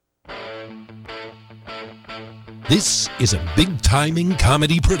This is a big-timing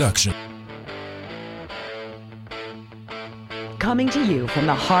comedy production. Coming to you from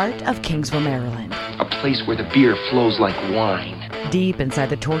the heart of Kingsville, Maryland. A place where the beer flows like wine. Deep inside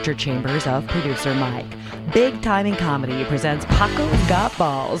the torture chambers of producer Mike, Big Timing Comedy presents Paco's Got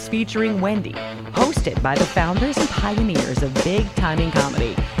Balls featuring Wendy, hosted by the founders and pioneers of Big Timing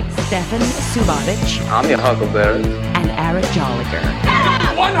Comedy, Stefan Subotic. I'm your Huckleberry. And Eric Jolliger.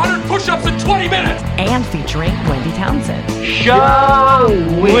 100 push-ups in 20 minutes! And featuring Wendy Townsend.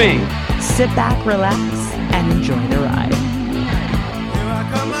 Showing! Sit back, relax, and enjoy the ride.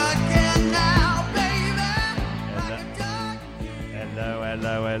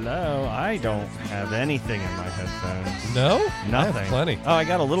 Hello. I don't have anything in my headphones. No? Nothing. I have plenty. Oh, I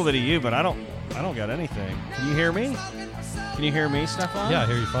got a little bit of you, but I don't got anything. Can you hear me? Can you hear me, Stefan? Yeah, I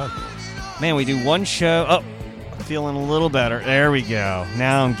hear you fine. Man, we do one show. Oh, I'm feeling a little better. There we go.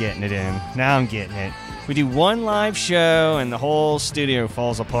 Now I'm getting it in. Now I'm getting it. We do one live show, and the whole studio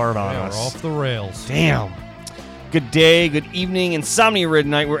falls apart on us. We're off the rails. Damn. Good day, good evening, Insomnia Red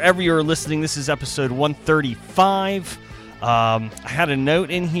Night, wherever you're listening. This is episode 135. I had a note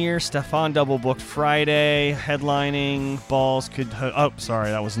in here. Stefan double booked Friday, headlining. Balls could.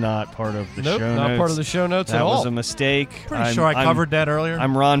 Sorry, that was not part of the show notes. Not part of the show notes at all. That was a mistake. Pretty sure I covered that earlier.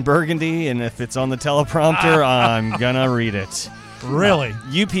 I'm Ron Burgundy, and if it's on the teleprompter, I'm gonna read it. Really?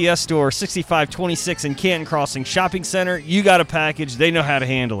 UPS store, 6526 in Canton Crossing Shopping Center. You got a package. They know how to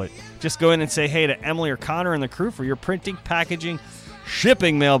handle it. Just go in and say hey to Emily or Connor and the crew for your printing, packaging,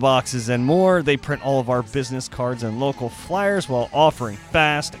 shipping, mailboxes, and more. They print all of our business cards and local flyers while offering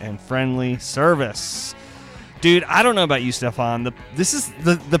fast and friendly service. Dude, I don't know about you, Stefan.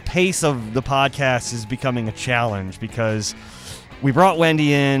 The pace of the podcast is becoming a challenge because we brought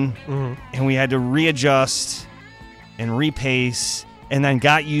Wendy in and we had to readjust and repace and then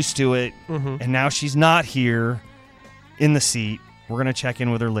got used to it. And now she's not here in the seat. We're going to check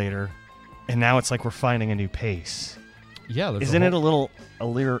in with her later. And now it's like we're finding a new pace. Yeah, isn't it a little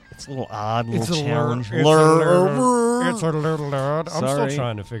it's a little odd, a little challenge. It's a little odd. I'm Sorry. still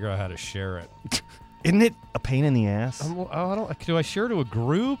trying to figure out how to share it. Isn't it a pain in the ass? Do I share to a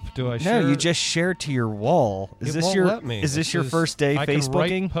group? Do I share? No, you just share to your wall. Is this your first day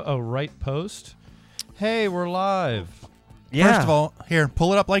Facebooking? Write post. Hey, we're live. Yeah. First of all, here,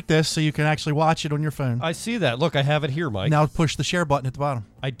 pull it up like this so you can actually watch it on your phone. I see that. Look, I have it here, Mike. Now push the share button at the bottom.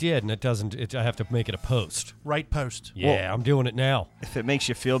 I did, and it doesn't. I have to make it a post. Right post. Yeah, I'm doing it now. If it makes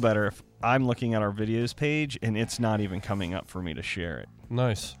you feel better, if I'm looking at our videos page and it's not even coming up for me to share it.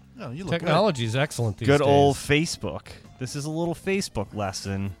 Nice. Oh, you look Technology is excellent these days. Good old Facebook. This is a little Facebook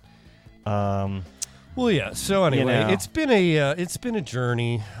lesson. Well, yeah. So anyway, You know. it's been a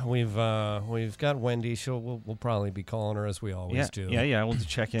journey. We've got Wendy. We'll probably be calling her as we always do. Yeah. We'll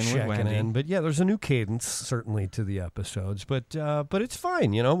check in with Wendy. But yeah, there's a new cadence certainly to the episodes. But it's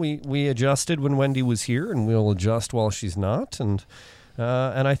fine. You know, we adjusted when Wendy was here, and we'll adjust while she's not. And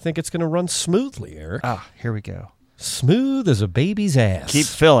I think it's going to run smoothly, Eric. Here we go. Smooth as a baby's ass. Keep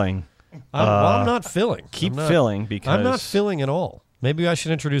filling. I'm not filling. Keep filling because I'm not filling at all. Maybe I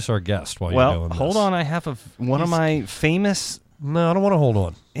should introduce our guest while you're doing this. Hold on. I have one of my famous No, I don't want to hold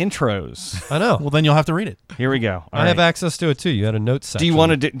on. intros. I know. Well, then you'll have to read it. Here we go. I have access to it too. You had a notes section. Do you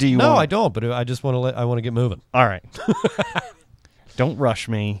want to? No, I don't. But I just want to I want to get moving. All right. Don't rush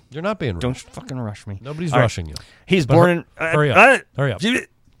me. You're not being rushed. Don't fucking rush me. Nobody's All right. rushing you. He's But born in. hurry up. Hurry up.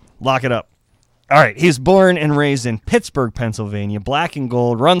 Lock it up. All right. He's born and raised in Pittsburgh, Pennsylvania. Black and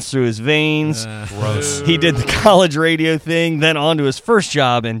gold runs through his veins. Gross. He did the college radio thing, then on to his first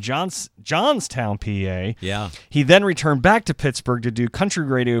job in Johnstown, PA. Yeah. He then returned back to Pittsburgh to do country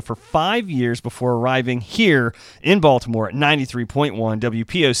radio for 5 years before arriving here in Baltimore at 93.1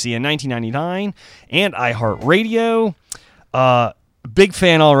 WPOC in 1999 and iHeartRadio. Big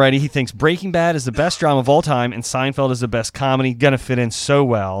fan already. He thinks Breaking Bad is the best drama of all time and Seinfeld is the best comedy. Gonna fit in so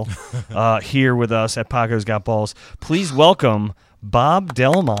well here with us at Paco's Got Balls. Please welcome Bob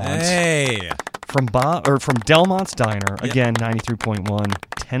Delmont. Hey. From Delmont's Diner. Again, 93.1,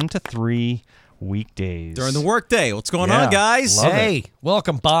 10 to 3 weekdays. During the workday. What's going on, guys? Love Hey, it.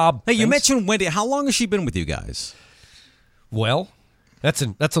 welcome, Bob. Hey, you mentioned Wendy. How long has she been with you guys? Well, that's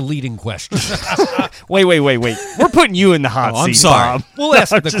a leading question. Wait. We're putting you in the hot seat, I'm sorry. Bob. We'll ask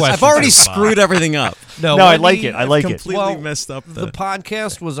the question. I've already first, Bob. screwed everything up. No, I Wendy- like it. I like it. Completely messed up the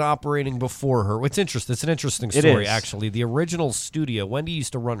podcast was operating before her. It's interesting. It's an interesting story, is. actually. The original studio, Wendy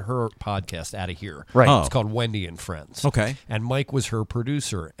used to run her podcast out of here. Right. Oh. It's called Wendy and Friends. Okay. And Mike was her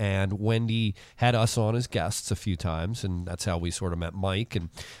producer, and Wendy had us on as guests a few times, and that's how we sort of met Mike and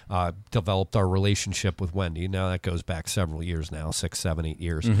developed our relationship with Wendy. Now that goes back several years now, 6, 7, 8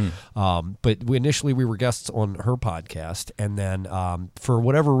 years. But initially we were guests on her podcast, and then for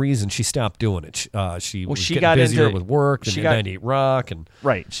whatever reason she stopped doing it. She was she getting got busier into- with work and she got- 98 Rock and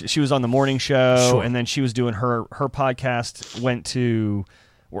Right. She was on the morning show, Sure. and then she was doing her podcast. Went to.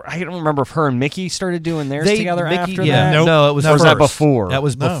 I don't remember if her and Mickey started doing theirs together after that. Nope. No, it was Or was that first. before? That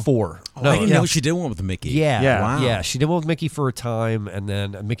was No. before. Oh, I didn't know she did one with Mickey. Yeah, Yeah. Wow. yeah. She did one with Mickey for a time, and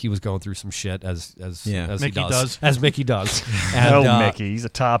then Mickey was going through some shit as Yeah. as Mickey he does. as Mickey does. And, Mickey, he's a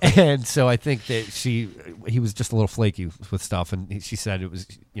top. And so I think that he was just a little flaky with stuff, and she said it was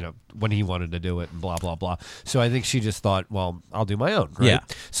when he wanted to do it and blah blah blah. So I think she just thought, well, I'll do my own. Right? Yeah.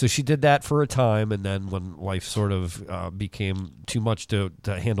 So she did that for a time, and then when life sort of became too much to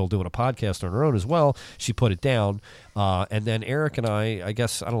handle doing a podcast on her own as well, she put it down. And then Eric and I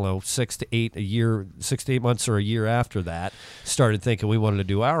guess, I don't know, 6 to 8 months or a year after that, started thinking we wanted to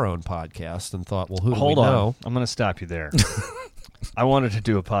do our own podcast and thought, well, who do Hold we on. know? I'm going to stop you there. I wanted to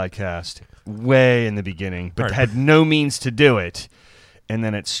do a podcast way in the beginning, but Right. had no means to do it. And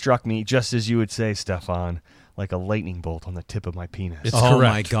then it struck me, just as you would say, Stefan, like a lightning bolt on the tip of my penis. It's Oh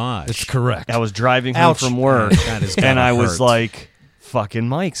correct. my gosh. It's correct. I was driving home Ouch. from work, That is and gotta I was hurt. like, fucking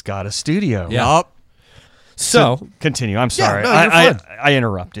Mike's got a studio. Yup. So Continue. I'm sorry. no, you're fine. I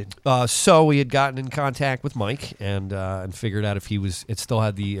interrupted. So we had gotten in contact with Mike and figured out if it still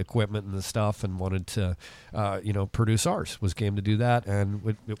had the equipment and the stuff and wanted to, produce ours. Was game to do that,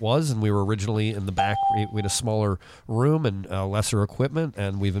 and it was. And we were originally in the back. We had a smaller room and lesser equipment,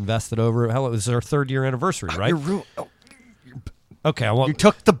 and we've invested over. Hell, it was our 3rd year anniversary, right? Okay, I You want.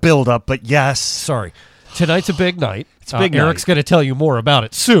 took the build up, but yes. Sorry. Tonight's a big night. It's a big Eric's night. going to tell you more about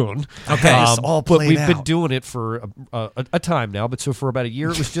it soon. Okay. It's all but played we've been out. doing it for a time now. But so for about a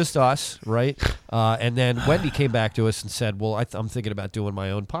year, it was just us, right? And then Wendy came back to us and said, "Well, I'm thinking about doing my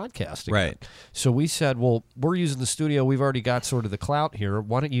own podcast again." Right. So we said, "Well, we're using the studio. We've already got sort of the clout here.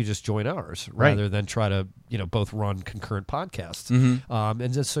 Why don't you just join ours rather than try to both run concurrent podcasts?" And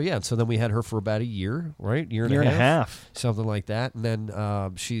then, so then we had her for about a year, right? Year and a half, something like that. And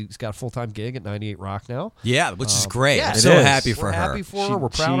then she's got a full-time gig at 98 Rock now. Yeah, which is great. yeah, I'm it so is. happy for We're her. happy for her. We're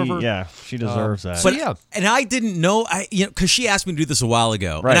proud of her. Yeah, she deserves that. So But yeah. and I didn't know, because she asked me to do this a while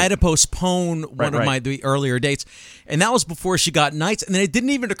ago, Right. and I had to postpone one Right. of the earlier dates, and that was before she got nights. And then it didn't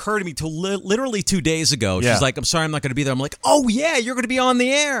even occur to me till literally 2 days ago. Yeah. She's like, "I'm sorry, I'm not going to be there." I'm like, "Oh yeah, you're going to be on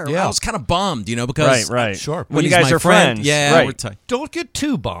the air." Yeah. I was kind of bummed, because right. Sure. When you he's guys my are friend, friends. yeah, right. we're tight. Don't get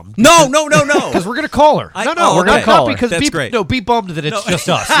too bummed. No, Because we're going to call her. I- No, oh, we're going okay. to call her. That's Be, great. No, be bummed that it's No. just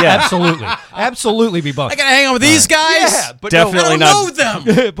us. Yeah. Absolutely be bummed. I got to hang out with these guys. Yeah, but Definitely I don't not.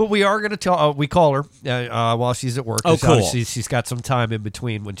 know them. but we are going to tell. We call her while she's at work. Oh, 'cause cool. obviously she's got some time in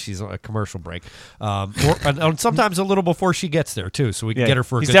between when she's on a commercial break, and sometimes a little before she gets there too, so we can get her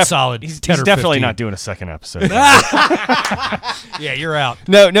for a good solid. He's 10 or definitely 15. not doing a second episode. Yeah, you're out.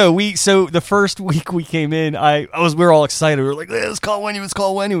 No. So the first week we came in, we were all excited. We were like, let's call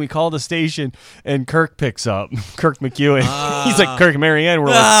Wendy. We called the station, and Kirk picks up. Kirk McEwen. He's like, Kirk and Marianne.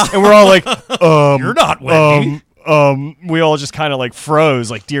 And we're all like, You're not Wendy. we all just kind of like froze,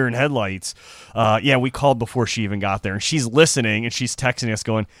 like deer in headlights. We called before she even got there, and she's listening, and she's texting us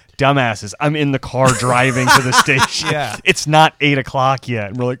going, "Dumbasses, I'm in the car driving to the station. Yeah. It's not 8 o'clock yet."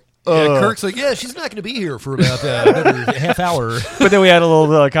 And we're like, Yeah, Kirk's like, yeah, she's not going to be here for about another half hour. But then we had a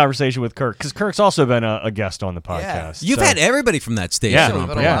little conversation with Kirk, because Kirk's also been a guest on the podcast. You've so- had everybody from that station Yeah, on. we've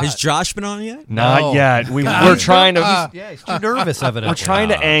had a Bro. lot. Has Josh been on yet? Not No. yet. We're trying to. Yeah, he's too nervous, evidently. We're trying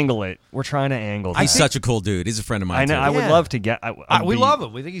to angle it. We're trying to angle. He's that. such a cool dude. He's a friend of mine. I know. too. I would Yeah. love to get. We love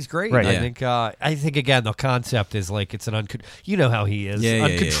him. We think he's great. Right. I Yeah. think again the concept is like it's an you know how he is, Yeah,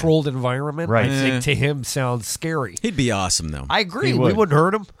 uncontrolled environment. Right. I think to him sounds scary. He'd be awesome though. I agree. He We would. wouldn't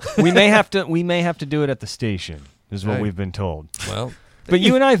hurt him. We may have to. We may have to do it at the station. Is what Right. we've been told. Well, But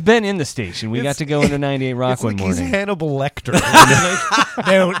you and I have been in the station. We got to go into 98 Rock it's one like he's morning. Hannibal Lecter.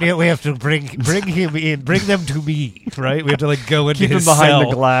 no, we have to bring him in, bring them to me. Right? We have to like go into Keep him his behind cell.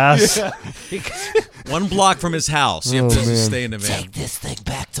 the glass. 1 block from his house. You have to stay in the van. this thing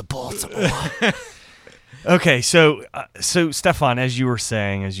back to Baltimore. Okay, so Stefan, as you were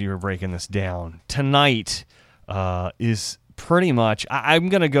saying, as you were breaking this down, tonight is pretty much. I'm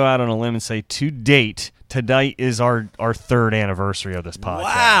going to go out on a limb and say, to date, tonight is our third anniversary of this podcast.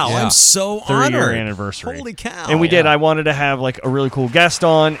 Wow, Yeah. I'm so 30-year honored. anniversary. Holy cow. And we did. I wanted to have like a really cool guest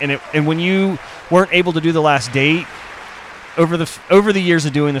on, and when you weren't able to do the last date, over the years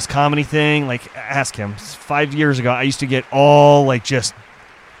of doing this comedy thing, like ask him. 5 years ago, I used to get all like just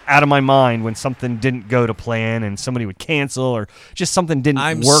out of my mind when something didn't go to plan and somebody would cancel or just something didn't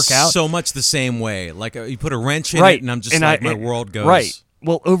I'm work out. so much the same way. Like you put a wrench in Right. it, and I'm just And like, my world goes. Right.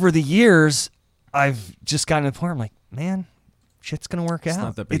 Well, over the years, I've just gotten to the point where I'm like, man, shit's gonna work out.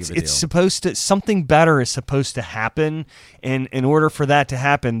 not that big of a It's deal. supposed to. Something better is supposed to happen, and in order for that to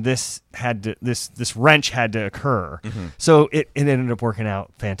happen, this wrench had to occur. Mm-hmm. So it ended up working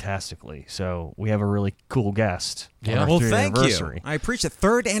out fantastically. So we have a really cool guest. on our Well, 3rd thank anniversary. you. I appreciate it.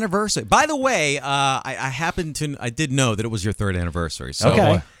 3rd anniversary. By the way, I did know that it was your 3rd anniversary. So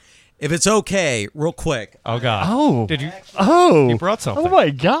Okay. if it's okay, real quick, Oh God. Oh, Did you? Oh, You brought something. Oh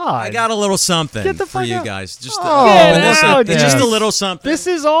my God! I got a little something Get the for fuck you out. guys. Just Oh, open get this out, up. It's just a dude. little something. This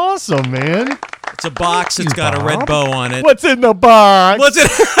is awesome, man. It's a box. It's got a red bow on it. What's in the box? What's it?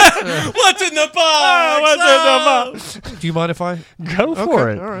 What's in the box? What's in the box? Do you mind if I? Go for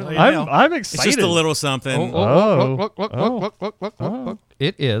it. all right. I'm It's excited. just a little something.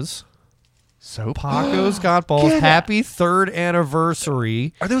 It is So Paco's Got Balls. Happy 3rd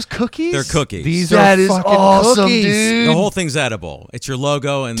anniversary. Are those cookies? They're cookies. These That are is fucking awesome, cookies. dude. The whole thing's edible. It's your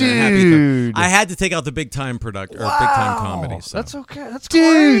logo and the happy. Dude. I had to take out the big time product or big time comedy. So. That's okay. That's Dude,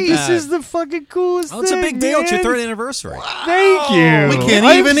 great. this is the fucking coolest Oh, it's a thing, big deal. It's your man. 3rd anniversary. Thank you. We can't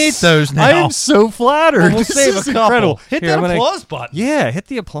I'm even eat those now. I am so flattered. We'll This save is a couple. incredible. Hit Here, that I'm gonna- applause button. Yeah, hit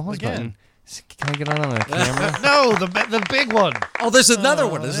the applause Again. button. Can I get on the camera? No, the big one. Oh, there's another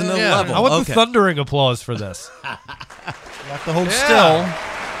one. There's another level. I want okay. the thundering applause for this. You have to hold still.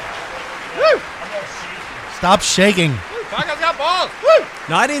 Stop shaking.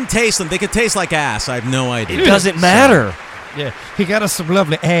 No, I didn't taste them. They could taste like ass. I have no idea. It doesn't matter. Yeah, he got us some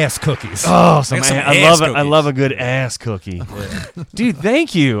lovely ass cookies. Oh, Make some I ass love it. I cookies. love a good ass cookie. Dude,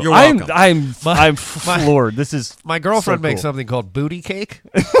 thank you. You're I'm welcome. I'm floored. This is My girlfriend so makes cool. something called booty cake.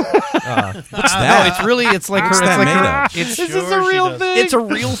 What's No, that? it's really it's like her. It's that like made her. of? It's Is this a real thing? It's a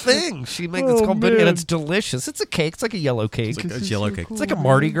real thing. She makes it's Oh, called booty, and man. it's delicious. It's a cake. It's like a yellow cake. It's yellow cake. It's like a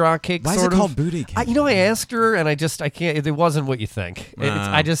Mardi Gras cake. Why is sort it of. called booty cake? I asked her, and I can't. It wasn't what you think.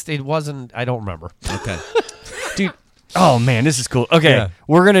 It wasn't. I don't remember. Okay. Dude. Oh man, this is cool. Okay, Yeah.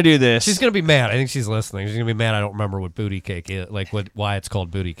 we're gonna do this. She's gonna be mad. I think she's listening. She's gonna be mad. I don't remember what booty cake is, like why it's called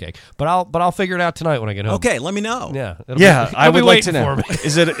booty cake. But I'll figure it out tonight when I get home. Okay, let me know. Yeah. Yeah, I I'll be would like to waiting know. for me.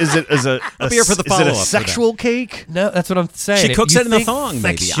 Is it I'll be here for the is it follow-up a for that. sexual cake? No, that's what I'm saying. She cooks You it in the think thong, maybe.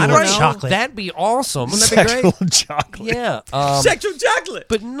 I sexual don't know. chocolate. That'd be awesome. Wouldn't that be Sexual great? chocolate. Yeah. Sexual chocolate.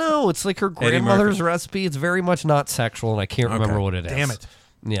 But no, it's like her Eddie grandmother's Murphy. recipe. It's very much not sexual, and I can't remember what it is. Damn it.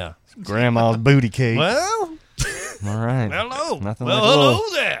 Yeah. Grandma's booty cake. Well, All right. hello. Nothing Well, like a hello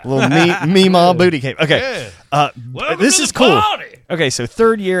little, there. little me booty cake. Okay. This to is the cool. party. Okay, so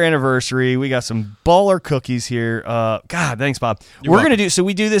 3rd year anniversary. We got some baller cookies here. God, thanks, Bob. We're gonna do. So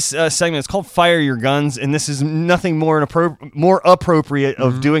we do this segment. It's called Fire Your Guns, and this is nothing more appropriate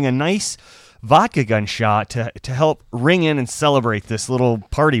of doing a nice vodka gun shot to help ring in and celebrate this little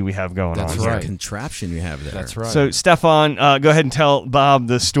party we have going That's on. What here. right. contraption you have there. That's right. So, Stefan, go ahead and tell Bob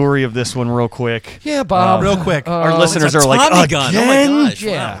the story of this one real quick. yeah, Bob. Real quick. Our listeners It's a are like, Tommy gun. again? Oh my gosh.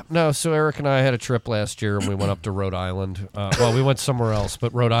 Yeah. Wow. No, so Eric and I had a trip last year, and we went up to Rhode Island. Well, we went somewhere else,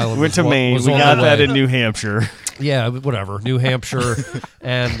 but Rhode Island We went was to one- Maine. was We on got the that way. in New Hampshire. Yeah, whatever. New Hampshire.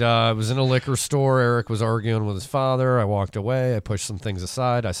 And I was in a liquor store. Eric was arguing with his father. I walked away. I pushed some things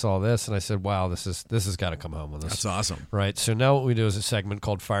aside. I saw this, and I said, wow, this has got to come home with us. That's awesome. Right. So now what we do is a segment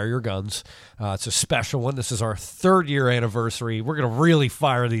called Fire Your Guns. It's a special one. This is our 3rd year anniversary. We're going to really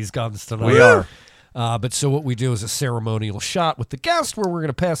fire these guns tonight. We are. But so what we do is a ceremonial shot with the guest where we're going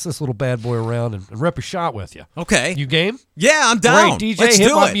to pass this little bad boy around and rip a shot with you. Okay. You game? Yeah, I'm down. Great, DJ, Let's hit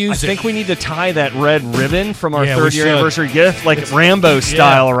do my it. music. I think we need to tie that red ribbon from our Yeah, we 3rd year should. anniversary gift, like Rambo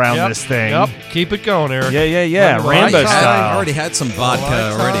style around Yep. this thing. Yep. Keep it going, Eric. Yeah. Well, Rambo I- I style. already had some vodka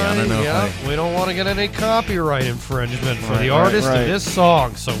already. I don't know if We don't want to get any copyright infringement for the Right, artist right. of this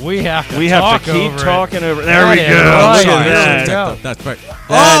song, so we have to We talk have to keep over it. talking over. There we Right, go. right. Look at There that. we go. That's right.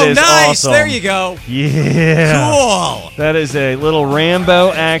 That Oh, is nice. awesome. There you go. Yeah. Cool. That is a little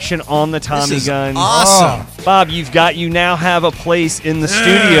Rambo action on the Tommy This is gun. awesome. Bob, you now have a place in the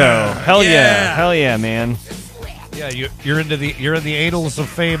studio. Hell Yeah. Hell yeah, man. Yeah, you're in the annals of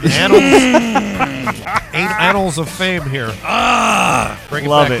fame. Annals of fame here. Bring it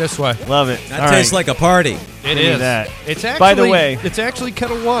Love back it. this way. Love it. That All tastes right. like a party. It Give me is. that. It's actually. By the way- it's actually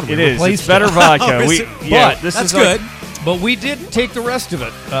Kettle One. We It is. replaced It's better it. vodka. Oh, is We it? yeah. But This That's is like- good. But we did take the rest of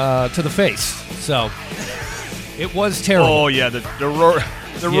it to the face. So It was terrible. Oh yeah, the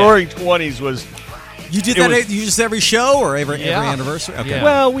Roaring 20s was. You did It that? was- You just every show or every Yeah. anniversary? Okay. Yeah.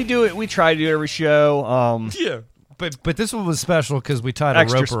 Well, we do it. We try to do it every show. Yeah. But this one was special because we tied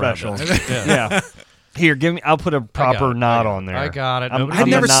Extra a rope around special. it. Yeah. Here, give me. I'll put a proper knot on there. I got it. I'm- Nobody I've I'm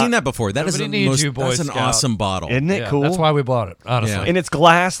never not- seen that before. That is Nobody the needs most, you, Boy that's an Scout. awesome bottle. Isn't it Yeah, cool? That's why we bought it, honestly. Yeah. And it's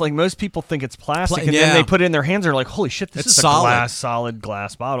glass. Like most people think it's plastic, and Yeah. then they put it in their hands. They're like, "Holy shit, this It's is solid. a solid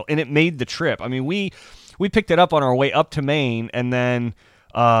glass bottle." And it made the trip. I mean, we picked it up on our way up to Maine, and then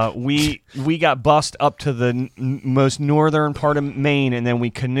we got bussed up to the most northern part of Maine, and then we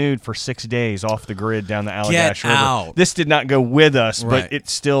canoed for 6 days off the grid down the Allagash River. out. This did not go with us, Right. but it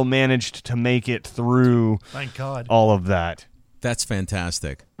still managed to make it through Thank God. all of that. That's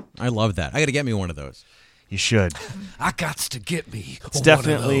fantastic. I love that. I got to get me one of those. You should. I gots to get me. It's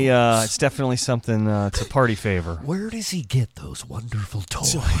definitely something. It's a party favor. Where does he get those wonderful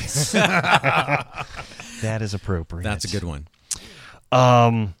toys? That is appropriate. That's a good one.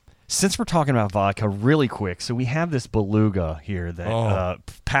 Since we're talking about vodka, really quick, so we have this Beluga here that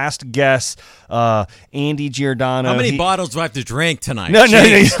past guest Andy Giordano. How many bottles do I have to drink tonight? No.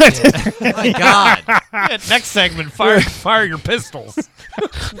 My God. Next segment, fire your pistols.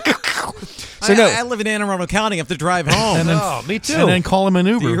 So no. I live in Anne Arundel County. I have to drive home. Oh, me too. And then call him an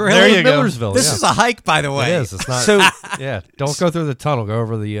Uber. You There really? you go. Millersville. This yeah. is a hike, by the way. It is. It's not. So yeah, don't go through the tunnel. Go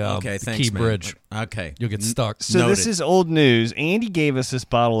over the Okay, thanks, Key man. Bridge. Okay. You'll get stuck. this Noted. is old news. Andy gave us this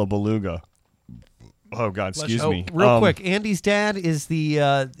bottle of Beluga. Oh God, excuse me. Real quick, Andy's dad is the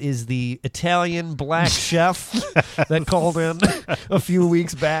Italian black chef that called in a few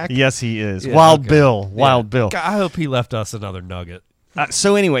weeks back. Yes, he is. Yeah, Wild okay. Bill. Yeah. Wild Bill. I hope he left us another nugget.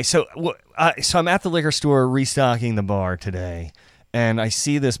 So anyway, so I'm at the liquor store restocking the bar today, and I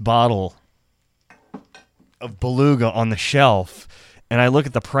see this bottle of Beluga on the shelf, and I look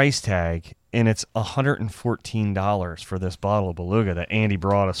at the price tag, and it's $114 for this bottle of Beluga that Andy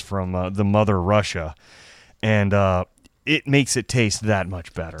brought us from the Mother Russia, and it makes it taste that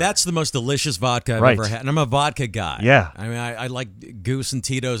much better. That's the most delicious vodka I've Right. ever had. And I'm a vodka guy. Yeah. I mean, I like Goose and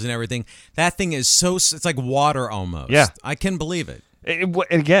Tito's and everything. That thing is it's like water almost. Yeah. I can believe it.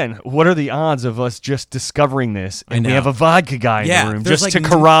 Again, what are the odds of us just discovering this and we know. have a vodka guy in Yeah, the room there's just like to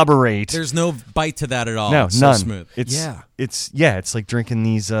corroborate? There's no bite to that at all. No, It's none. So smooth. It's like drinking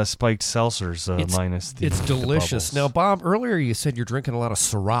these spiked seltzers minus the It's the delicious. bubbles. Now, Bob, earlier you said you're drinking a lot of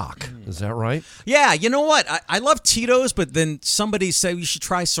Ciroc. Is that right? Yeah, you know what? I love Tito's, but then somebody said you should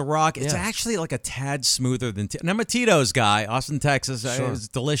try Ciroc. It's Yeah. actually like a tad smoother than and I'm a Tito's guy, Austin, Texas. It's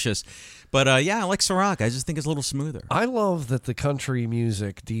delicious. But yeah, I like Ciroc. I just think it's a little smoother. I love that the country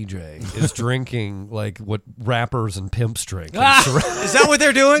music DJ is drinking like what rappers and pimps drink. Is that what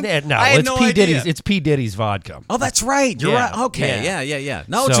they're doing? No, I had it's no P idea. Diddy's. It's P Diddy's vodka. Oh, that's right. You're Yeah, right. Okay. yeah. Yeah.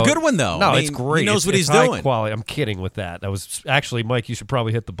 No, it's a So- good one though. No, I mean, it's great. He knows what it's he's high doing. Quality. I'm kidding with that. That was actually, Mike. You should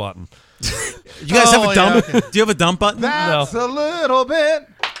probably hit the button. You guys have a dump? yeah, okay. Do you have a dump button? That's a little bit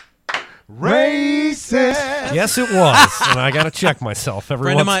racist. Yes, it was, and I got to check myself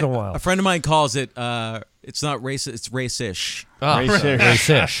every once in a while. A friend of mine calls it. It's not racist. It's racish.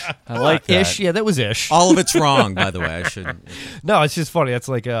 Race-ish. I like that. Ish. Yeah, that was ish. All of it's wrong, by the way. I should. No, it's just funny. It's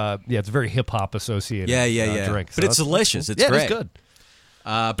like it's very hip hop associated. Yeah. Drink. But it's delicious. It's yeah, great. it's good.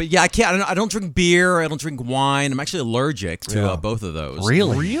 But yeah, I can't. I don't drink beer. I don't drink wine. I'm actually allergic to both of those.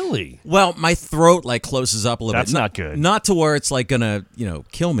 Really? Well, my throat like closes up a little That's bit. not good. Not to where it's like gonna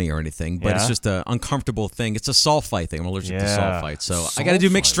kill me or anything, but it's Yeah? just an uncomfortable thing. It's a sulfite thing. I'm allergic to Yeah. sulfite, so I got to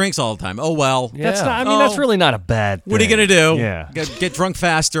do mixed drinks all the time. Oh well. Yeah. That's not. I mean, that's really not a bad thing. What are you gonna do? Yeah. Get drunk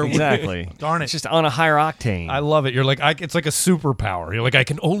faster. Exactly. Darn it. It's just on a higher octane. I love it. You're like, it's like a superpower. You're like, I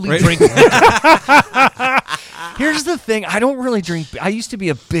can only drink. Here's the thing. I don't really drink. I used to be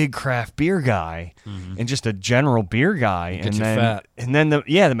a big craft beer guy and just a general beer guy. Get and you then, fat. And then the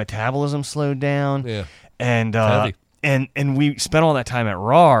metabolism slowed down. Yeah. And Heavy. and we spent all that time at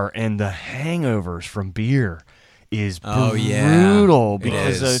RAR, and the hangovers from beer is Oh, yeah. brutal It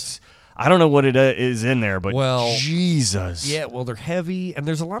because is. it's. I don't know what it is in there, but Well, Jesus. Yeah, well, they're heavy, and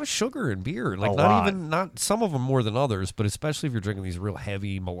there's a lot of sugar in beer. Like A lot. not some of them more than others, but especially if you're drinking these real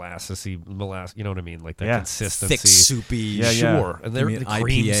heavy molasses. You know what I mean? Like that Yeah. consistency. Thick, soupy. Yeah. Sure, and they're You mean the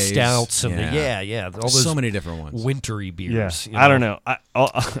cream IPAs? stouts and Yeah. all those So many different ones. wintry beers. Yeah. I don't know.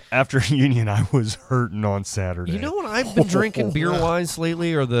 After Union, I was hurting on Saturday. You know what I've been drinking beer wise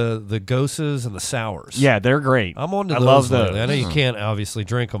lately are the Goses and the sours. Yeah, they're great. I'm on to I those. love lately. those. I know you can't obviously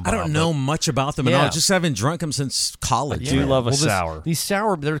drink them. I don't Bob, know know much about them at Yeah. all. Just haven't drunk them since college. I do love a Well, sour. These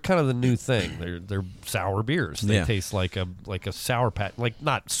sour, they're kind of the new thing. They're sour beers. They Yeah. taste like a sour patch, like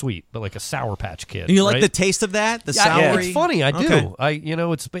not sweet, but like a Sour Patch Kid. And you like right? the taste of that? The Yeah, sour? it's funny. I do.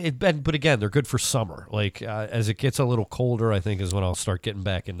 Okay. But again, they're good for summer. Like as it gets a little colder, I think is when I'll start getting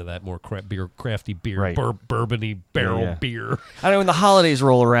back into that more crafty beer, Right. bourbony barrel Yeah. beer. I know when the holidays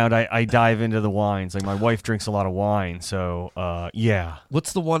roll around, I dive into the wines. Like my wife drinks a lot of wine, so yeah.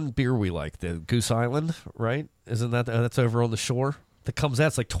 What's the one beer we like? The Goose Island, right? Isn't that that's over on the shore? That comes out.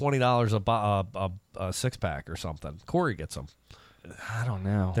 It's like $20 a 6-pack or something. Corey gets them. I don't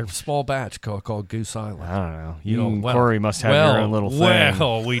know. They're small batch called Goose Island. I don't know. You know, and well- Corey must have your own little thing.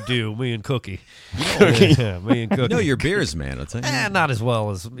 Well, we do. Me and Cookie. Yeah, me and Cookie. You know your beers, man. I'll tell you. Not as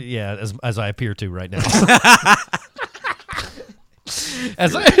well as I appear to right now.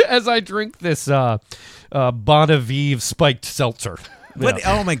 as I drink this Bonavive spiked seltzer. What?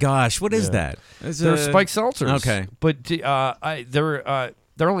 Yeah. Oh my gosh! What is that? It's They're a- spiked seltzers. Okay. but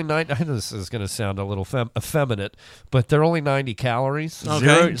they're only 9. I know this is going to sound a little effeminate, but they're only 90 calories.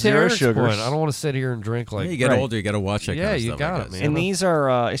 Okay. Zero Eric's sugars. point, I don't want to sit here and drink like. You get Right. older, you got to watch that. Yeah, kind of you stuff, got I it, guess. man. And these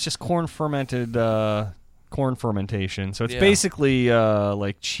are it's just corn fermented corn fermentation. So it's Yeah. basically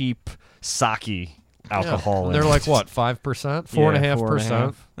like cheap sake alcohol. in They're it. like what, 5%, 4.5%.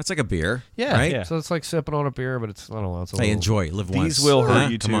 4.5. That's like a beer. Yeah, Right? Yeah. So it's like sipping on a beer, but it's I don't know. It's a Hey, little, enjoy. Live once. These will hurt Huh?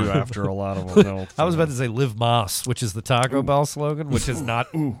 you Come too on. after a lot of them. I was about to say "Live Moss," which is the Taco Bell slogan, which is not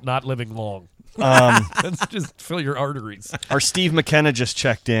living long. Let's just fill your arteries. Our Steve McKenna just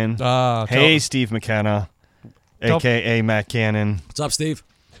checked in. Hey, Steve McKenna, a.k.a. Matt Cannon. What's up, Steve?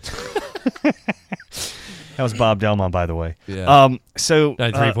 That was Bob Delmont, by the way. Yeah. So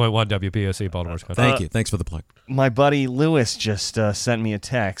 93.1 WPOC Baltimore. Thank you. Thanks for the plug. my buddy Lewis just sent me a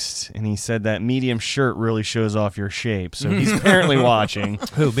text, and he said that medium shirt really shows off your shape. So he's apparently watching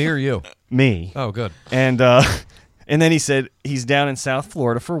Who, me or you? me. Oh, good. And then he said he's down in South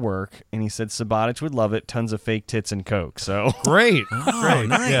Florida for work, and he said Sabatich would love it. Tons of fake tits and coke. So Great. Oh, Great.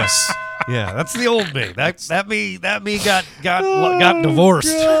 nice. Yeah, that's the old me. That me got divorced.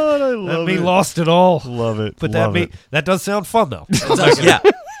 God, I That love me it. lost it all. Love it. But love that that does sound fun though. Yeah.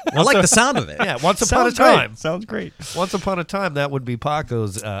 I like the sound of it. Yeah, once upon a Sounds great. time. Sounds great. Once upon a time, that would be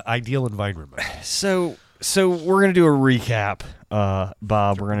Paco's ideal environment. So we're gonna do a recap,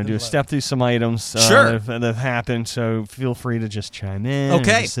 Bob. We're gonna step through some items Sure. that have happened. So feel free to just chime in.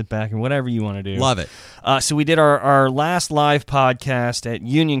 Okay. And just sit back and whatever you want to do. Love it. So we did our last live podcast at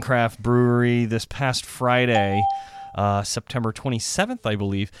Union Craft Brewery this past Friday, September 27th, I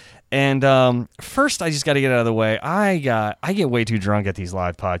believe. And first, I just got to get out of the way. I get way too drunk at these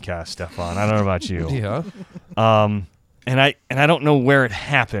live podcasts, Stefan. I don't know about you. Yeah. And I don't know where it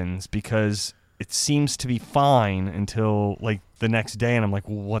happens because it seems to be fine until like the next day, and I'm like,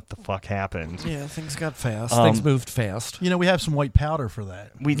 what the fuck happened? Yeah, things got fast. Things moved fast. You know, we have some white powder for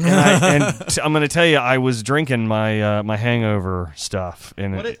that. I'm going to tell you, I was drinking my my hangover stuff,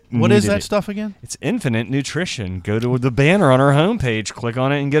 and What is needed that it. stuff again? It's Infinite Nutrition. Go to the banner on our homepage, click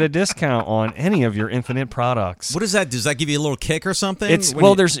on it, and get a discount on any of your Infinite products. What is that? Does that give you a little kick or something? It's When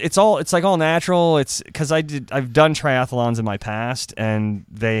well, you- it's like all natural. It's because I've done triathlons in my past, and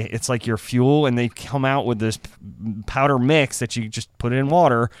it's like your fuel, and they come out with this powder mix that you just put in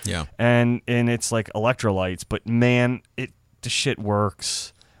water. Yeah. and it's like electrolytes, but man, the shit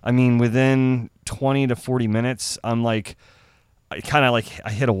works. I mean, within 20 to 40 minutes, I'm like, I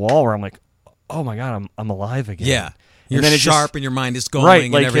hit a wall where I'm like, oh my god, I'm alive again. Yeah. You're And then it sharp just- and your mind is going right,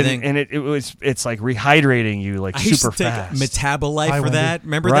 and like everything. and it's like rehydrating you like I used super to take fast. Metabolite Hi, for Wendy. that.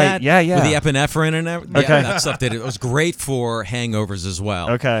 Remember Right, that? yeah, yeah. With the epinephrine and everything. Okay. Yeah, that stuff did it. It was great for hangovers as well.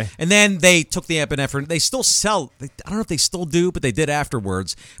 Okay. And then they took the epinephrine. They still sell. I don't know if they still do, but they did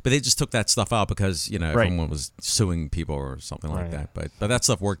afterwards. But they just took that stuff out because Right. everyone was suing people or something like Right. that. But that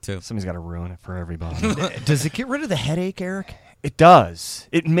stuff worked too. Somebody's got to ruin it for everybody. Does it get rid of the headache, Eric? It does.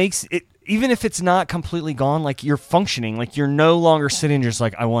 It makes it, even if it's not completely gone, like you're functioning, like you're no longer sitting just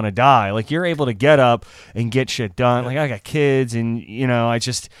like, I want to die. Like you're able to get up and get shit done. Like I got kids and,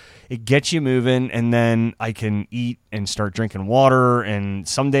 it gets you moving, and then I can eat and start drinking water, and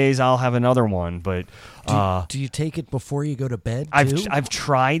some days I'll have another one. But Do you take it before you go to bed? I've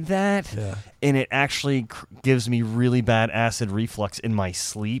tried that, and it actually gives me really bad acid reflux in my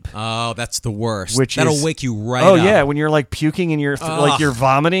sleep. Oh, that's the worst. Which That'll is- wake you right Oh up. yeah, when you're like puking and you're like Ugh. you're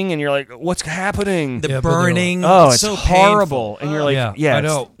vomiting and you're like, what's happening? The Yeah, but burning. Oh, it's so horrible. painful. And you're like, yeah, I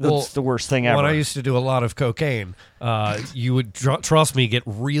know. It's the worst thing ever. When I used to do a lot of cocaine, you would trust me,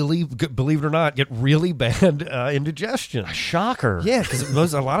 believe it or not, get really bad indigestion. Shocker. Yeah,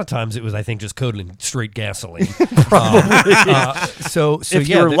 because a lot of times it was, I think, just coated in straight gasoline. Probably. So if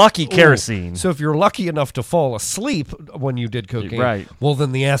you're lucky, kerosene. So if you're lucky enough to fall asleep when you did cocaine, right. Well,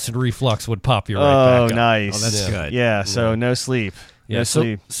 then the acid reflux would pop you right back up. Nice. Oh, that's good. Yeah, so no sleep. Yeah, no so,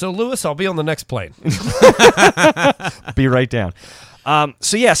 sleep. So, Lewis, I'll be on the next plane. Be right down.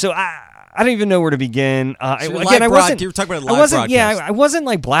 So I don't even know where to begin. You were talking about a live broadcast. Yeah, I wasn't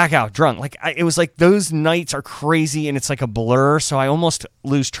like blackout drunk. Like it was like those nights are crazy and it's like a blur. So I almost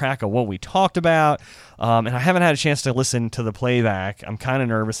lose track of what we talked about. And I haven't had a chance to listen to the playback. I'm kind of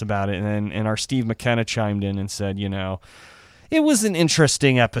nervous about it. And our Steve McKenna chimed in and said, it was an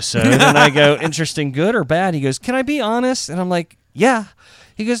interesting episode. And I go, interesting, good or bad? He goes, can I be honest? And I'm like, yeah.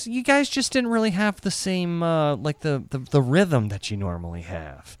 He goes, you guys just didn't really have the same, the rhythm that you normally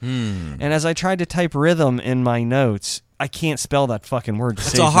have. And as I tried to type rhythm in my notes, I can't spell that fucking word to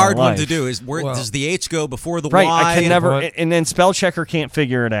It's save a hard my one life. to do. Does the H go before the right, Y? I can never, and then spell checker can't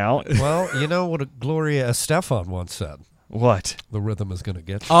figure it out. Well, you know what Gloria Estefan once said? What? The rhythm is going to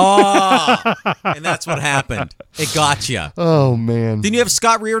get you. Oh, and that's what happened. It got you. Oh, man. Didn't you have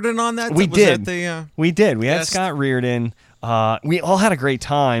Scott Reardon on that? We did. We did. We had guest? Scott Reardon. We all had a great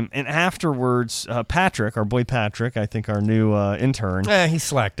time. And afterwards, Patrick, our boy Patrick, I think our new intern. He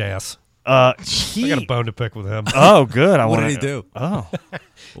slacked ass. I got a bone to pick with him. Oh, good. What did he do? Oh.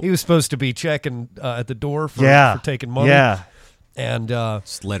 He was supposed to be checking at the door for taking money. Yeah. And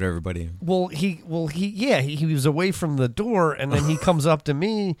just let everybody in. He was away from the door, and then he comes up to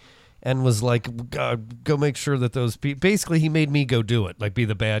me and was like, go make sure that those people, basically he made me go do it, like be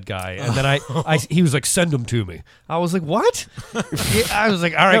the bad guy. And then he was like, send them to me. I was like, what? I was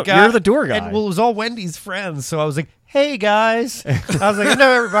like, all right, guy. You're the door guy. And it was all Wendy's friends. So I was like, hey guys. I was like, I know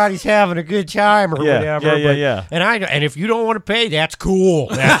everybody's having a good time or whatever. Yeah. And if you don't want to pay, that's cool.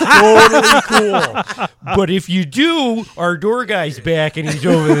 That's totally cool. But if you do, our door guy's back and he's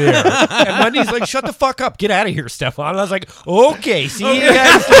over there. And Wendy's like, shut the fuck up. Get out of here, Stefan. And I was like, okay, see you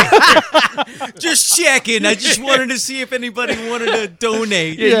guys later. Just checking. I just wanted to see if anybody wanted to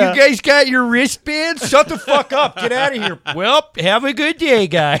donate. Yeah, you guys got your wristbands? Shut the fuck up. Get out of here. Well, have a good day,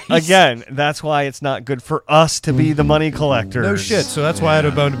 guys. Again, that's why it's not good for us to be the money collectors. No shit. So that's why I had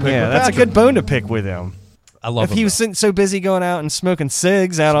a bone to pick with that's Patrick. a good bone to pick with him. I love if him. he was so busy going out and smoking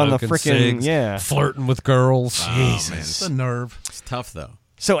cigs out on the freaking flirting with girls. Jesus, It's a nerve. It's tough though.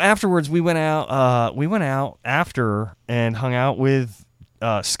 So afterwards, we went out. After and hung out with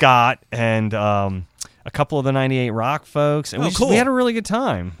Scott and a couple of the 98 Rock folks, and we had a really good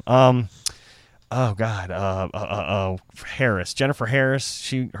time. Harris, Jennifer Harris,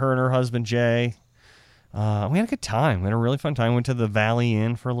 her and her husband Jay. We had a good time. We had a really fun time. Went to the Valley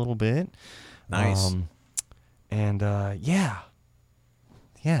Inn for a little bit. Nice. Yeah.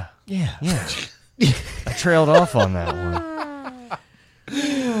 I trailed off on that one.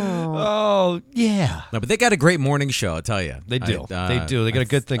 Oh, yeah. No, but they got a great morning show, I'll tell you. They do. They do. They got a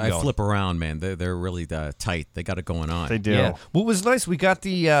good thing going. I flip around, man. They're really tight. They got it going on. They do. Yeah. What was nice, we got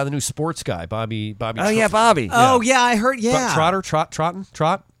the new sports guy, Bobby. Oh, yeah, Bobby. Oh, yeah, I heard, yeah.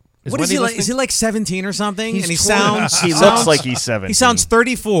 Trot. What is he like? Is he like 17 or something? He's and he 20. sounds. He looks like he's 17. He sounds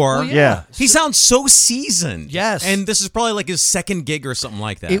 34. Well, yeah. He sounds so seasoned. Yes. And this is probably like his second gig or something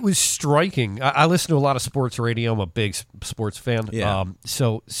like that. It was striking. I listen to a lot of sports radio. I'm a big sports fan. Yeah.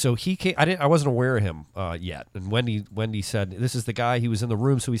 So he came. I wasn't aware of him yet. And Wendy said, "This is the guy." He was in the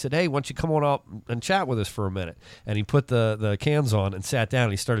room, so he said, "Hey, why don't you come on up and chat with us for a minute?" And he put the cans on and sat down.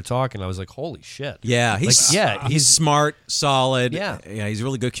 And he started talking. I was like, "Holy shit!" Yeah. He's smart, solid. Yeah. He's a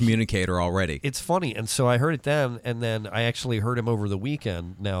really good communicator already. It's funny, and so I heard it then, and then I actually heard him over the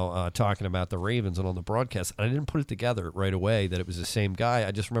weekend now talking about the Ravens and on the broadcast, and I didn't put it together right away that it was the same guy.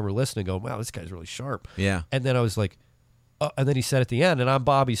 I just remember listening, going, "Wow, this guy's really sharp." Yeah. And then I was like, and then he said at the end, and I'm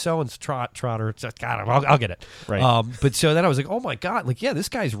Bobby so-and-so Trotter. God, I'll get it. Right. But so then I was like, oh my God, like, yeah, this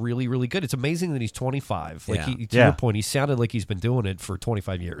guy's really, really good. It's amazing that he's 25. Like, Yeah. to your point, he sounded like he's been doing it for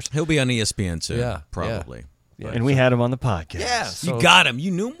 25 years. He'll be on ESPN soon. Yeah. Probably. Yeah, And we had him on the podcast. Yeah. You got him.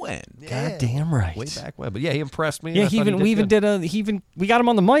 You knew him when. God damn right. Way back when. But yeah, he impressed me. Yeah, and we got him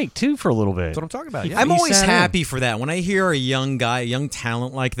on the mic too for a little bit. That's what I'm talking about. Yeah. I'm He always sat in. happy for that. When I hear a young guy, a young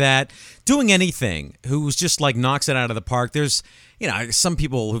talent like that, doing anything, who's just like knocks it out of the park. There's, some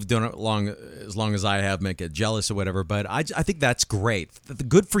people who've done it as long as I have might get jealous or whatever, but I think that's great.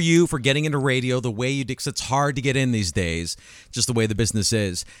 Good for you for getting into radio the way you did, 'cause it's hard to get in these days, just the way the business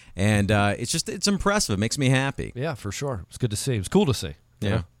is. And it's impressive. It makes me happy. Yeah, for sure. It's good to see. It was cool to see.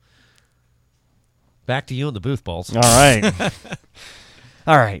 Yeah. Back to you in the booth, Balls. All right.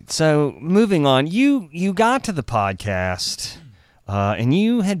 All right, so moving on. You got to the podcast, and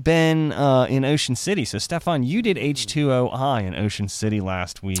you had been in Ocean City. So, Stefan, you did H2OI in Ocean City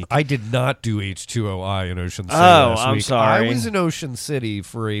last week. I did not do H2OI in Ocean City Oh, last I'm week. sorry. I was in Ocean City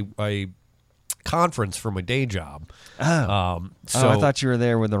for a conference for my day job. So I thought you were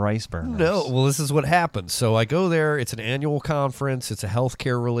there with the rice burners. No, well, this is what happened. So I go there. It's an annual conference. It's a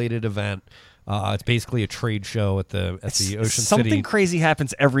healthcare-related event. It's basically a trade show at the Ocean Something City. crazy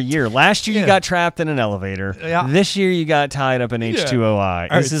happens every year. Last year you Yeah. got trapped in an elevator. Yeah. This year you got tied up in H2OI. All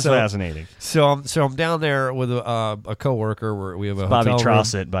right, This is so- fascinating. So I'm down there with a coworker where we have a Bobby hotel room.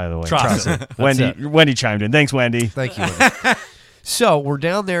 Trossett, by the way. Trossett. That's it. Wendy chimed in. Thanks, Wendy. Thank you. Wendy. So we're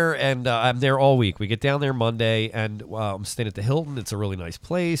down there, and I'm there all week. We get down there Monday, and I'm staying at the Hilton. It's a really nice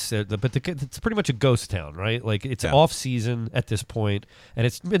place, but it's pretty much a ghost town, right? Like it's off season at this point, and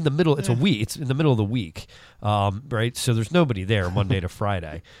it's in the middle. It's a week. It's in the middle of the week, right? So there's nobody there Monday to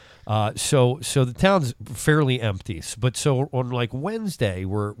Friday. So the town's fairly empty. But so on like Wednesday,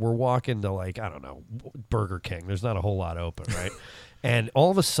 we're walking to like, I don't know, Burger King. There's not a whole lot open, right? And all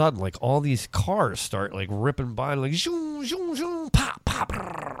of a sudden, like all these cars start like ripping by, like zoom, zoom, zoom, pop, pop,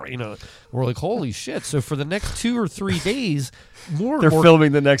 brrr, you know. We're like, holy shit! So for the next 2 or 3 days, They're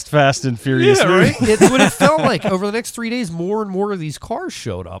filming the next Fast and Furious yeah, movie. right. It's what it felt like. Over the next 3 days, more and more of these cars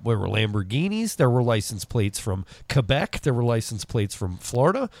showed up. There were Lamborghinis. There were license plates from Quebec. There were license plates from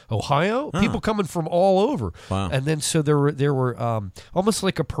Florida, Ohio. People coming from all over. Wow. And then so there were almost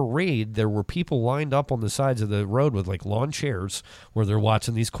like a parade. There were people lined up on the sides of the road with like lawn chairs where they're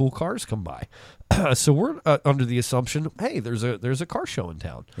watching these cool cars come by. So we're under the assumption, hey, there's a car show in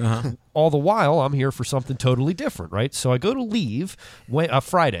town. All the while, I'm here for something totally different, right? So I go to leave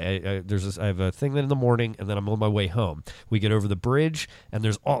Friday. I have a thing in the morning, and then I'm on my way home. We get over the bridge, and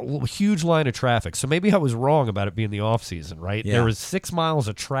there's a huge line of traffic. So maybe I was wrong about it being the off season, right? Yeah. There was 6 miles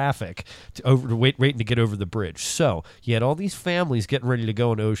of traffic waiting to get over the bridge. So you had all these families getting ready to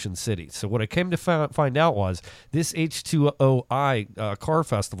go in Ocean City. So what I came to find out was this H2OI car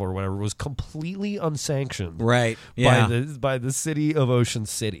festival or whatever was completely unsanctioned, Right. Yeah. by the city of Ocean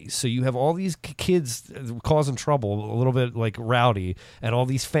City. So you have all these kids causing trouble, a little bit like rowdy, and all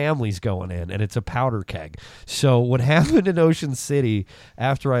these families going in, and it's a powder keg. So what happened in Ocean City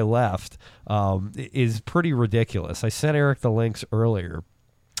after I left is pretty ridiculous. I sent Eric the links earlier,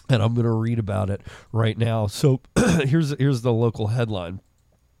 and I'm going to read about it right now. So here's the local headline.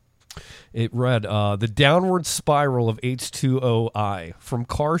 It read, the downward spiral of H2OI, from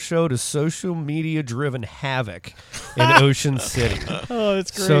car show to social media-driven havoc in Ocean City. Oh,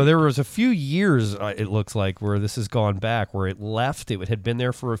 that's great. So there was a few years, it looks like, where this has gone back, where it left. It had been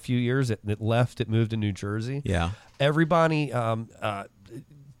there for a few years. It left. It moved to New Jersey. Yeah. Everybody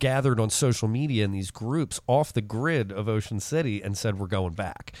gathered on social media in these groups off the grid of Ocean City and said, we're going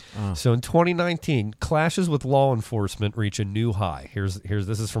back. So in 2019, clashes with law enforcement reach a new high.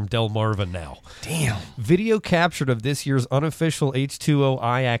 This is from Delmarva Now. Damn. Video captured of this year's unofficial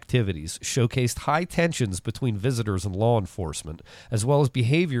H2OI activities showcased high tensions between visitors and law enforcement, as well as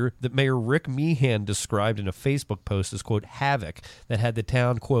behavior that Mayor Rick Meehan described in a Facebook post as, quote, havoc that had the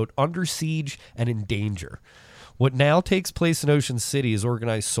town, quote, under siege and in danger. What now takes place in Ocean City is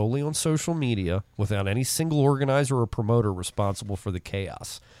organized solely on social media without any single organizer or promoter responsible for the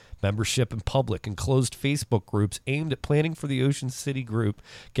chaos. Membership in public and closed Facebook groups aimed at planning for the Ocean City group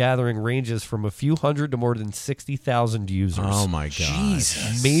gathering ranges from a few hundred to more than 60,000 users. Oh, my God.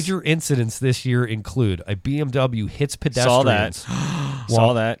 Jesus. Major incidents this year include a BMW hits pedestrians.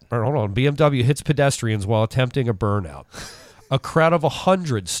 Saw that. Hold on. BMW hits pedestrians while attempting a burnout. A crowd of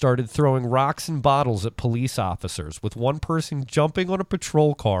 100 started throwing rocks and bottles at police officers, with one person jumping on a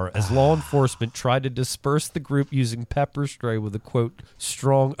patrol car as law enforcement tried to disperse the group using pepper spray with a, quote,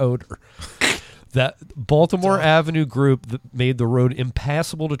 strong odor. That Baltimore Avenue group that made the road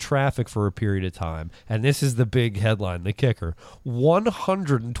impassable to traffic for a period of time. And this is the big headline, the kicker.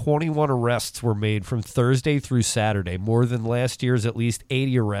 121 arrests were made from Thursday through Saturday, more than last year's at least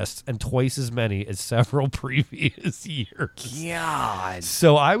 80 arrests and twice as many as several previous years. God.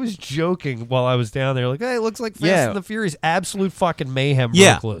 So I was joking while I was down there, like, hey, it looks like Fast and the Furious. Absolute fucking mayhem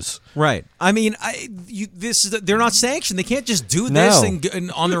broke loose. Right. I mean, they're not sanctioned. They can't just do this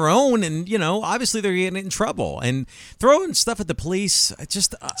and on their own. And, you know, obviously they're getting in trouble. And throwing stuff at the police,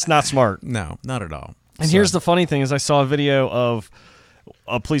 it's not smart. No, not at all. And here's the funny thing is I saw a video of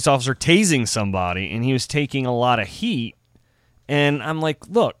a police officer tasing somebody, and he was taking a lot of heat. And I'm like,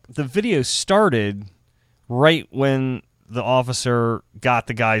 look, the video started right when the officer got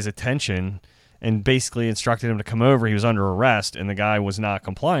the guy's attention and basically instructed him to come over. He was under arrest, and the guy was not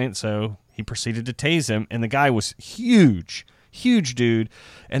compliant, so he proceeded to tase him, and the guy was huge. huge dude,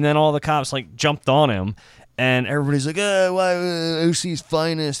 and then all the cops like jumped on him. And everybody's like, why OC's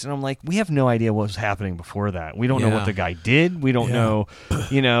finest? And I'm like, we have no idea what was happening before that. We don't know what the guy did. We don't know,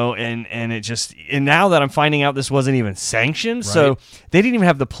 and it just, and now that I'm finding out this wasn't even sanctioned, so they didn't even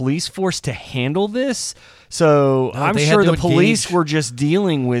have the police force to handle this. So I'm sure the police were just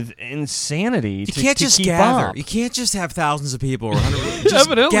dealing with insanity. You can't just keep gather. up. You can't just have thousands of people or 100 just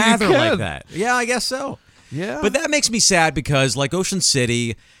gather like that. Yeah, I guess so. Yeah. But that makes me sad because, like Ocean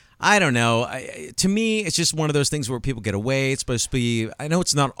City, I don't know. To me, it's just one of those things where people get away. It's supposed to be, I know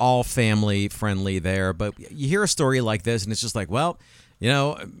it's not all family friendly there, but you hear a story like this and it's just like, well,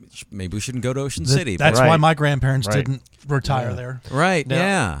 maybe we shouldn't go to Ocean City. That's why my grandparents didn't retire there. Right,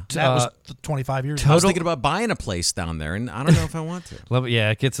 That was 25 years ago. I was thinking about buying a place down there, and I don't know if I want to.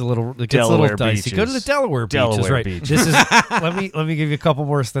 It gets a little dicey. Beaches. Go to the Delaware beaches. This is let me give you a couple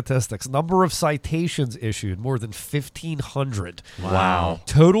more statistics. Number of citations issued, more than 1,500. Wow.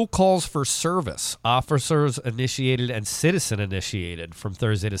 Total calls for service, officers initiated and citizen initiated from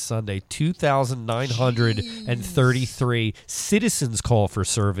Thursday to Sunday, 2,933. Citizens call for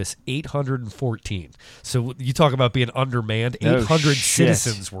service, 814. So you talk about being undermanned. 800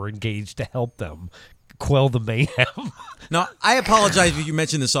 citizens were engaged to help them quell the mayhem. Now, I apologize if you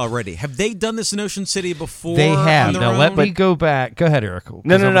mentioned this already. Have they done this in Ocean City before? They have. on Now, their let own? me go back. Go ahead, Eric.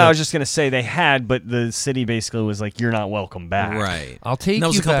 No. I was just going to say they had, but the city basically was like, you're not welcome back. Right. I'll take And that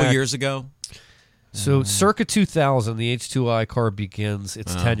was you a couple back. years ago. So circa 2000, the H2I car begins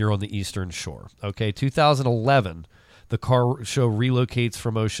its tenure on the Eastern Shore. Okay, 2011, the car show relocates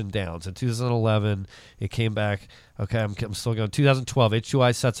from Ocean Downs. In 2011, it came back. Okay, I'm still going. 2012,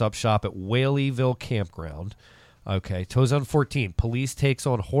 H2I sets up shop at Whaleyville Campground. Okay, 2014, police takes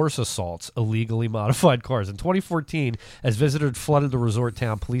on horse assaults, illegally modified cars. In 2014, as visitors flooded the resort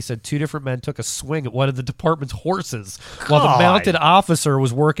town, police said 2 different men took a swing at one of the department's horses while the mounted officer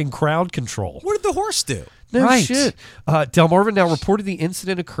was working crowd control. What did the horse do? No Right. shit. Delmarva now reported the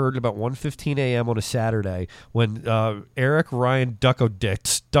incident occurred at about 1:15 a.m. on a Saturday when Eric Ryan Duckdick.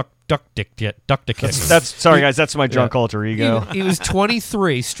 Sorry guys, that's my drunk alter ego. He was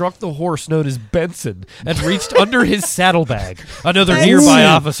 23, struck the horse known as Benson, and reached under his saddlebag. Another nearby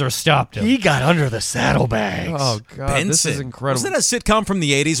officer stopped him. He got under the saddlebags. Oh god, Benson. this is incredible. Wasn't that a sitcom from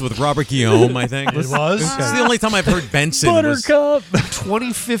the 80s with Robert Guillaume, I think? It was? It's the only time I've heard Benson. Buttercup.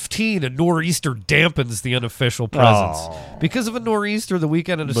 2015, a nor'easter dampens the unofficial presence. Because of a nor'easter, the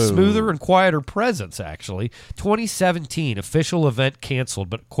weekend had a smoother and quieter presence, actually. 2017, official event canceled,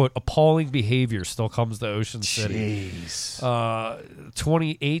 but, quote, appalling behavior still comes to Ocean City. Jeez.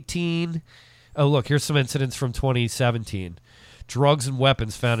 2018, oh, look, here's some incidents from 2017. Drugs and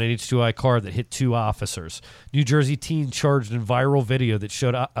weapons found in H2I car that hit 2 officers. New Jersey teen charged in viral video that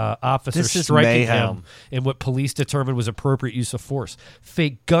showed officers This is striking mayhem. him in what police determined was appropriate use of force.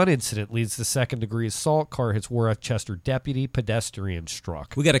 Fake gun incident leads to second-degree assault. Car hits Worcester deputy. Pedestrian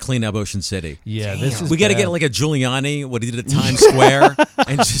struck. We got to clean up Ocean City. Yeah, this is We got to bad. get like a Giuliani, what he did at Times Square,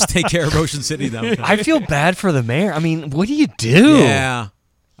 and just take care of Ocean City. I feel bad for the mayor. I mean, what do you do? Yeah.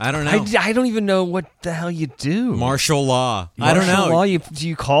 I don't know. I don't even know what the hell you do. Martial law. I don't Martial know. law, do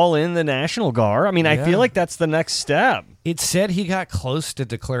you call in the National Guard? I mean, I feel like that's the next step, It said he got close to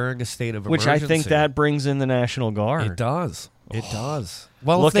declaring a state of which emergency. I think that brings in the National Guard. It does. It does.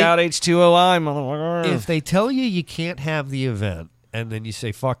 Well, Look out, H2OI, motherfucker. If they tell you can't have the event, and then you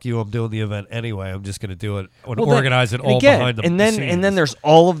say "fuck you," I'm doing the event anyway. I'm just going to do it and organize it and all again, behind them. and then there's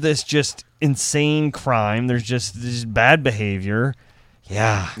all of this just insane crime. There's just this bad behavior.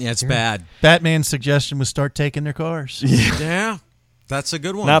 Yeah, it's bad. Batman's suggestion was start taking their cars. Yeah, that's a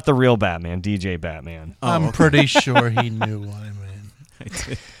good one. Not the real Batman, DJ Batman. I'm pretty sure he knew what I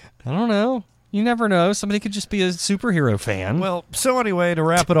meant. I don't know. You never know. Somebody could just be a superhero fan. Well, so anyway, to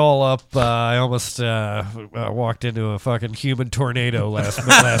wrap it all up, I almost walked into a fucking human tornado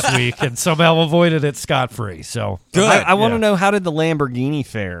last week and somehow avoided it scot-free. So Good. I want to know, how did the Lamborghini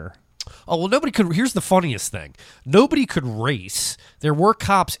fare? Oh, well, nobody could. Here's the funniest thing. Nobody could race. There were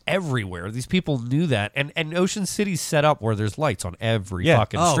cops everywhere. These people knew that. And Ocean City's set up where there's lights on every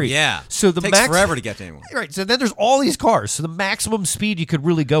fucking Oh, street. yeah. So the Takes forever to get to anyone. Right. So then there's all these cars. So the maximum speed you could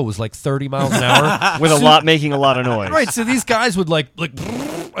really go was like 30 miles an hour. With making a lot of noise. Right. So these guys would like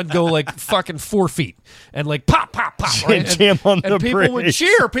and go like fucking 4 feet and like pop, pop, pop. Right? Jam on and the people would brakes.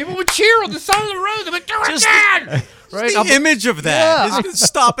 cheer. People would cheer on the side of the road. They would do it again. Right? The image of that. It's gonna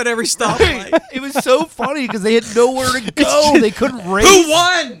stop at every stoplight. It was so funny because they had nowhere to go. They couldn't race. Who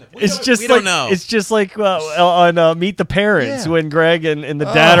won? We don't know. It's just like on Meet the Parents Yeah. when Greg and the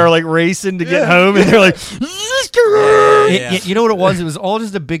dad are like racing to get home, and they're like, You know what it was? It was all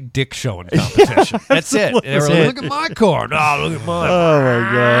just a big dick showing competition. That's it. They were like, look at my car. No, look at mine. Oh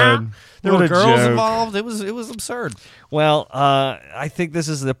my god. There What were a girls joke. involved. It was absurd. Well, I think this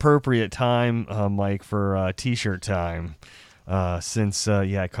is the appropriate time, Mike, for T-shirt time. Since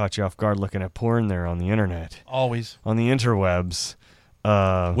I caught you off guard looking at porn there on the internet, Always. on the interwebs.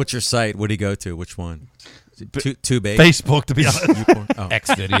 What's your site? What do you go to? Which one? Tube. Facebook, to be honest. Oh. X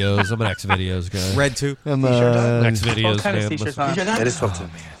videos. I'm an X videos guy. Red Tube. X videos. What kind of man. t-shirts Listen. on? That is something.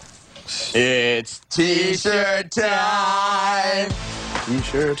 It's T-shirt time.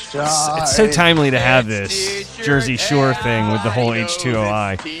 T-shirt time. It's so timely to have this Jersey Shore thing with the whole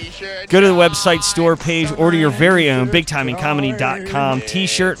H2OI. Go to the website store page, order your very own BigTimingComedy.com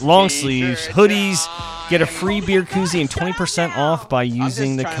T-shirt, long sleeves, hoodies. Get a free beer koozie and 20% off by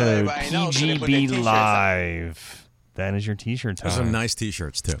using the code PGB Live. That is your T-shirt time. Those are nice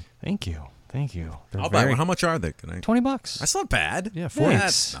T-shirts too. Thank you. They're I'll buy one. How much are they? $20. That's not bad. Yeah, 40. Thanks.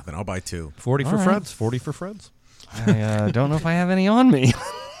 That's nothing. I'll buy 2. 40 for friends. 40 for friends. I don't know if I have any on me.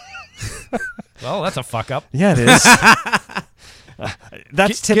 Well, that's a fuck up. Yeah, it is.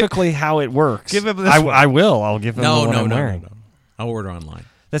 That's typically how it works. give him this one. I will. I'll give him the No. one I'm wearing. I'll order online.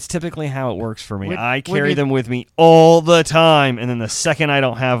 That's typically how it works for me. When- I when carry you- them with me all the time, and then the second I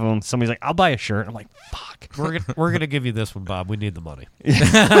don't have them, somebody's like, "I'll buy a shirt." I'm like, "Fuck." We're gonna give you this one, Bob. We need the money.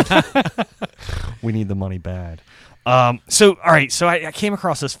 We need the money bad. So all right. So I came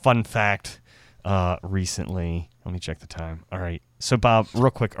across this fun fact recently. Let me check the time. All right. So Bob,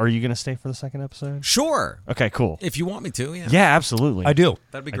 real quick, are you going to stay for the second episode? Sure. Okay, cool. If you want me to, yeah. Yeah, absolutely. I do.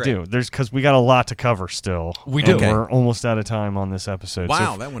 That'd be I great. do. There's because we got a lot to cover still. We do. And Okay. We're almost out of time on this episode. Wow,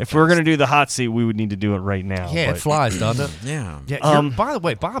 So if, that went if we're fast. going to do the hot seat, we would need to do it right now. Yeah, but it flies, doesn't it? Yeah. Yeah. By the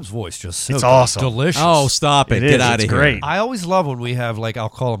way, Bob's voice just so It's good. awesome. Delicious. Oh, stop it. It Get is. out It's of here. great. I always love when we have, like, I'll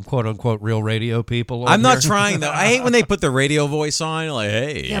call them quote unquote real radio people. I'm on not here. trying though. I hate when they put the radio voice on. Like,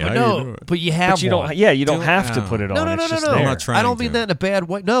 hey, Yeah, how but you no, doing? but you have But you one. don't. Yeah, you don't Do- have to no. put it on. No, It's just no. there. I'm not trying I don't mean to. that in a bad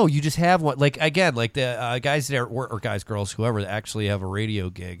way. No, you just have one. Like, again, like the guys there, or guys, girls, whoever, that actually have a radio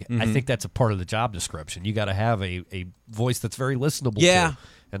gig. I think that's a part of the job description. You got to have a voice that's very listenable. Yeah. to.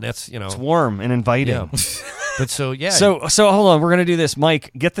 And that's, It's warm and inviting. yeah. But so, yeah. So hold on. We're gonna do this,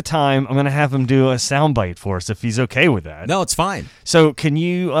 Mike. Get the time. I'm gonna have him do a soundbite for us if he's okay with that. No, it's fine. So can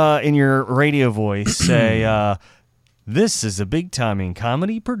you, in your radio voice, say, "This is a big timing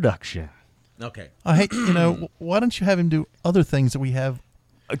comedy production." Okay. Hey, why don't you have him do other things that we have?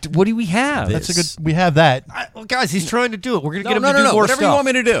 What do we have? This- That's a good. We have that. well, guys, he's trying to do it. We're going to No, get him no, to no, do no. more Whatever stuff. you want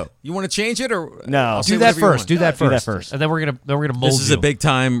me to do. You want to change it or No. I'll say Do that whatever you first. want. Do that do that first. first. And then we're gonna mold This is you. a big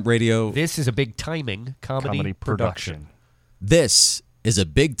time radio. This is a big timing comedy, production. This is a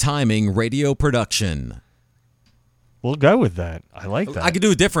big timing radio production. We'll go with that. I like that. I could do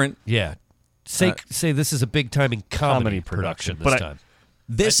it different. Yeah. Say this is a big timing comedy production this But time.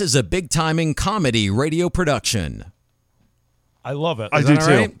 This is a big timing comedy radio production. I love it. I Is do that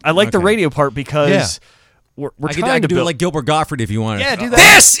too. all right? I like the Okay. radio part because Yeah. we're I could, trying I to could do it build. like Gilbert Gottfried if you want. Yeah, do that.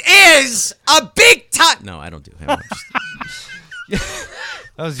 This is a big time. No, I don't do him.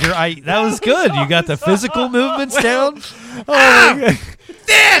 That was good. You got the physical movements down.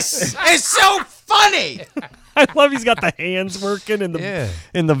 This is so funny. I love he's got the hands working and the Yeah.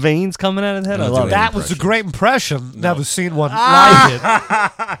 and the veins coming out of his head. I Don't love do it. it. That was a great impression. Never seen one like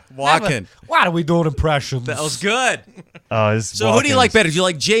it. Walking. Why do we do impressions? That was good. So who do you like better? Do you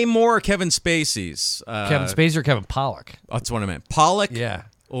like Jay Moore or Kevin Spacey's? Kevin Spacey or Kevin Pollock? That's what I meant. Pollock? Yeah.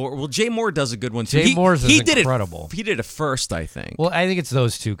 Or well, Jay Moore does a good one too. Jay Moore's is he did incredible. He did it first, I think. Well, I think it's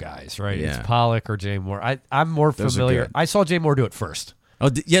those two guys, right? Yeah. It's Pollock or Jay Moore. I'm more Those are familiar. good. I saw Jay Moore do it first. Oh,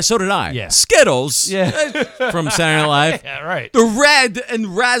 yeah, so did I. Yeah. Skittles. Yeah. From Saturday Night Live. Yeah, right. The red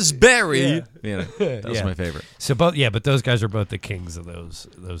and raspberry. Yeah. That was Yeah. my favorite. So but those guys are both the kings of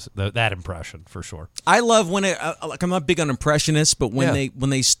that impression for sure. I love when like I'm not big on impressionists, but when Yeah.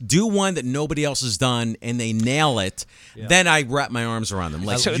 they do one that nobody else has done and they nail it, then I wrap my arms around them.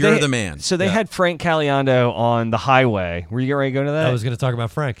 Like you're the man. So they had Frank Caliendo on The Highway. Were you ready to go to that? I was going to talk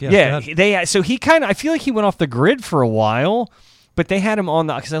about Frank. Yeah. Yeah, go ahead. so he kind of. I feel like he went off the grid for a while, but they had him on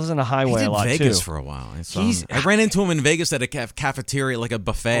the because I was in the He Highway did a lot Vegas too. for a while. He's- I ran into him in Vegas at a cafeteria, like a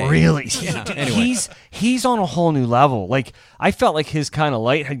buffet. Really? Yeah. Anyway. He's on a whole new level. Like I felt like his kind of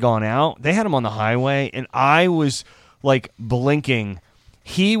light had gone out. They had him on The Highway, and I was like blinking.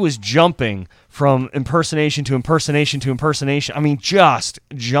 He was jumping from impersonation to impersonation to impersonation. I mean, just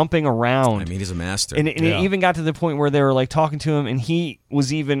jumping around. I mean, he's a master. And it even got to the point where they were like talking to him, and he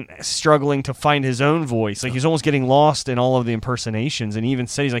was even struggling to find his own voice. Like, he's almost getting lost in all of the impersonations. And he even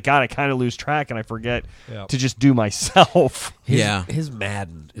said, he's like, God, I kind of lose track and I forget to just do myself. His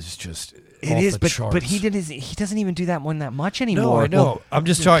Madden is just It off is, the but he charts. he doesn't even do that one that much anymore. No, I know. Well, I'm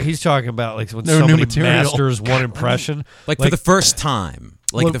just talking. He's talking about like when No new somebody material. masters one impression, like for the first time.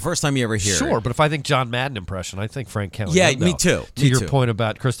 Like Well, the first time you ever hear Sure, it. but if I think John Madden impression, I think Frank Caliendo. Yeah, me too. To Me your too. point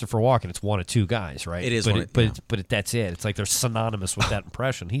about Christopher Walken, it's one of two guys, right? It is but one of- but that's it. It's like they're synonymous with that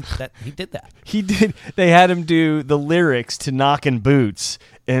impression. He did that. he did. They had him do the lyrics to "Knockin' Boots"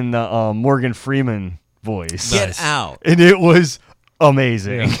 in the Morgan Freeman voice. Get out. And it was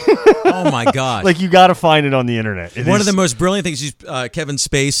amazing. Oh, my gosh. Like, you got to find it on the internet. It One is- of the most brilliant things is Kevin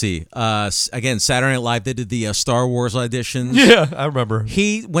Spacey. Again, Saturday Night Live, they did the Star Wars auditions. Yeah, I remember.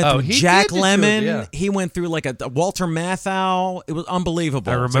 He went through he Jack did do it, Lemmon. yeah. He went through like a Walter Matthau. It was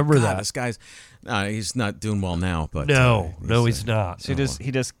unbelievable. I It's like, remember God, that. This guy's he's not doing well now. But No, he's not. So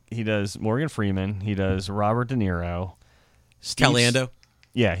he does Morgan Freeman. He does Robert De Niro. Caliendo.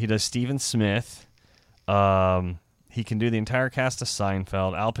 Yeah, he does Steven Smith. He can do the entire cast of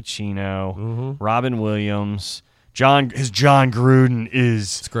Seinfeld. Al Pacino, Robin Williams, John Gruden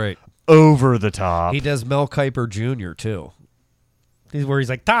is It's great. over the top. He does Mel Kiper Jr. too. He's where he's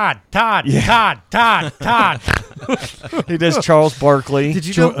like Todd. He does Charles Barkley, Did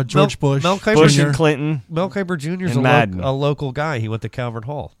you Jo- know George Bush Mel Kiper Bush Jr. and Clinton. Mel Kiper Jr. is And Madden. a local guy. He went to Calvert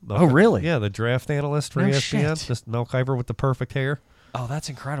Hall. Oh, really? Yeah, the draft analyst for No ESPN. shit. Just Mel Kiper with the perfect hair. Oh, that's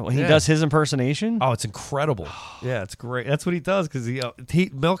incredible. He Yeah. does his impersonation. Oh, it's incredible. Yeah, it's great. That's what he does because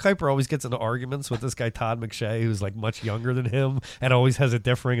Mel Kiper always gets into arguments with this guy Todd McShay, who's like much younger than him and always has a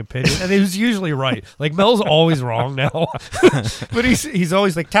differing opinion. And he was usually right. Like Mel's always wrong now, but he's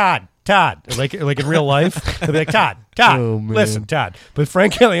always like Todd, like in real life. He'll be like Todd, Oh, man. listen, Todd. But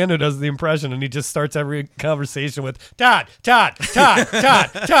Frank Caliendo does the impression, and he just starts every conversation with Todd.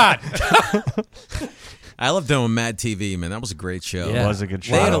 I loved doing Mad TV, man. That was a great show. It was a good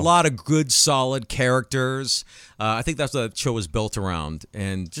show. They had a lot of good, solid characters. I think that's what the show was built around,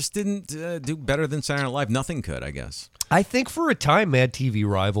 and just didn't do better than Saturday Night Live. Nothing could, I guess. I think for a time, Mad TV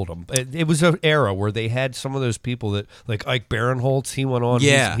rivaled them. It was an era where they had some of those people that, like Ike Barinholtz, he went on.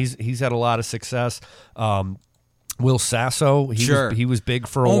 Yeah. He's had a lot of success. Will Sasso, he was big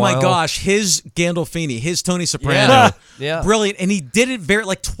for a while. Oh my gosh, his Gandolfini, his Tony Soprano, Yeah. brilliant, and he did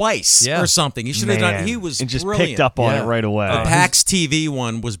it twice Yeah. or something. He should have done. Man. He was and just brilliant. picked up on Yeah. it right away. The PAX TV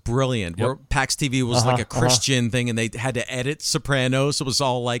one was brilliant. Where PAX TV was like a Christian thing, and they had to edit Sopranos. So it was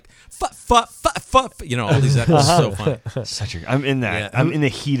all like, all these. That was so funny. I'm in that. Yeah. I'm in the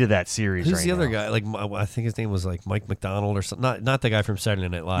heat of that series. Who's right the other now. guy? Like I think his name was like Mike McDonald or something. Not the guy from Saturday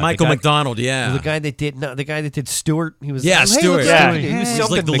Night Live. Michael the guy, McDonald, yeah. The guy that did Stewart. He was Yeah, hey, Stewart. look, Yeah. He was He's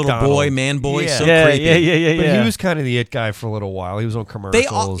something like the little McDonald. boy, man boy, Yeah. so Yeah, creepy. yeah. But he was kind of the it guy for a little while. He was on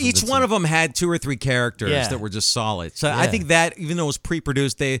commercials. and Each did one some- of them had 2 or 3 characters Yeah. that were just solid. So I Yeah. think that even though it was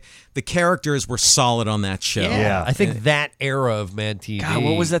pre-produced, the characters were solid on that show. Yeah. I think that era of Mad TV. God,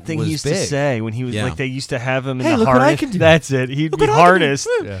 what was that thing he used to big. say when he was Yeah. like they used to have him in Hey, the look what I harness? can do. That's it. He'd be what I can do. harnessed,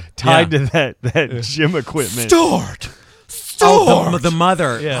 Yeah. tied to that gym equipment. Stewart. Oh, the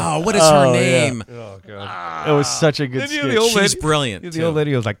mother. Yeah. Oh, what is her Oh, yeah. name? Oh god. It was such a good Then you skit. have the old She's lady- brilliant. The too. old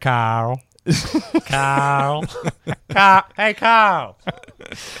lady was like Carl. Carl. Carl. Hey Carl.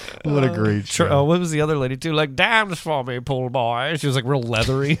 What a great show. What was the other lady too? Like, damn this for me, pool boy. She was like real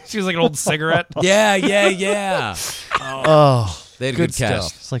leathery. She was like an old cigarette. Yeah. Oh, They had a Good good cast.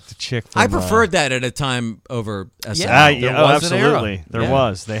 stuff. it's like the chick. From, I preferred that at a time over SNL. There oh, was an era. absolutely. There Yeah.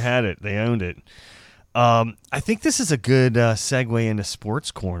 was. They had it. They owned it. I think this is a good segue into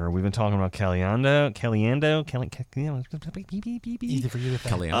Sports Corner. We've been talking about Caliendo.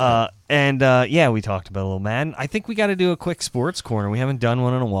 And we talked about a little Madden. I think we got to do a quick Sports Corner. We haven't done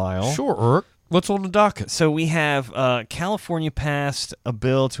one in a while. Sure, Irk. What's on the docket? So we have California passed a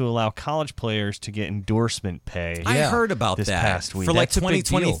bill to allow college players to get endorsement pay. I heard about This that past week. for like That's a big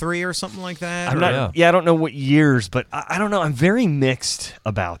deal. 2023 or something like that. I'm or- not. Yeah. I don't know what years, but I don't know. I'm very mixed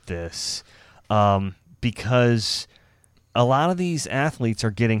about this because a lot of these athletes are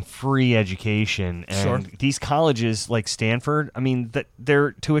getting free education, and Sure. these colleges like Stanford, I mean,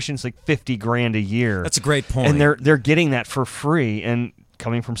 their tuition's like $50,000 a year. That's a great point. and they're getting that for free. And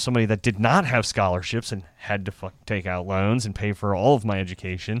coming from somebody that did not have scholarships and had to take out loans and pay for all of my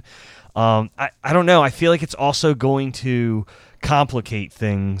education, I don't know. I feel like it's also going to complicate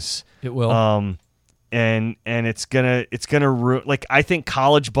things. It will. And it's gonna like I think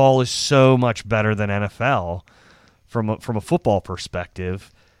college ball is so much better than NFL from a football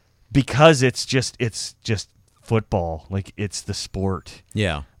perspective, because it's just football. Like, it's the sport.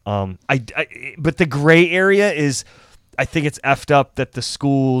 Yeah. But the gray area is, I think it's effed up that the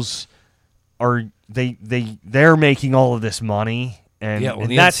schools are they're making all of this money. And, yeah, well, and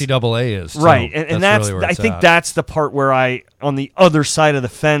the that's, NCAA is too. right, and that's really where I it's think at. that's the part where on the other side of the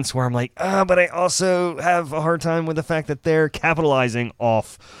fence, where I'm like, but I also have a hard time with the fact that they're capitalizing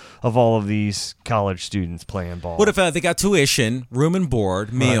off of all of these college students playing ball. What if they got tuition, room and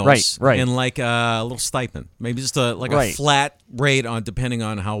board, meals, right. and like a little stipend? Maybe just a flat rate on depending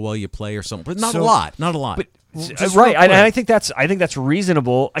on how well you play or something. But not a lot. But, right, and I think that's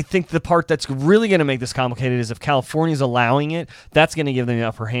reasonable. I think the part that's really going to make this complicated is if California's allowing it, that's going to give them the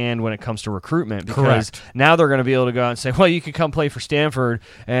upper hand when it comes to recruitment, because now they're going to be able to go out and say, well, you could come play for Stanford,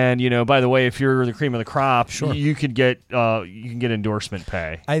 and by the way, if you're the cream of the crop, you could get endorsement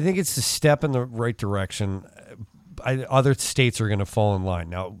pay. I think it's a step in the right direction. Other states are going to fall in line.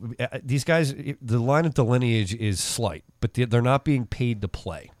 Now, these guys, the line of delineage is slight, but they're not being paid to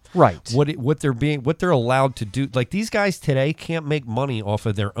play. Right. What they're allowed to do, like these guys today can't make money off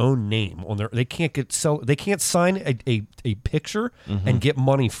of their own name they can't sign a picture and get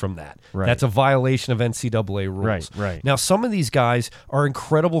money from that. Right. That's a violation of NCAA rules. Right. Now some of these guys are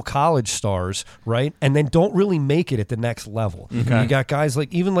incredible college stars, right? And then don't really make it at the next level. Okay. You got guys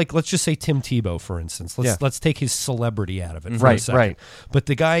like let's just say Tim Tebow, for instance. Let's take his celebrity out of it for a second. Right. But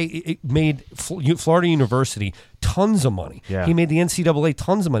the guy made Florida University tons of money. Yeah. He made the NCAA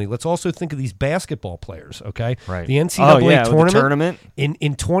tons of money. Let's also think of these basketball players, okay? Right. The NCAA tournament in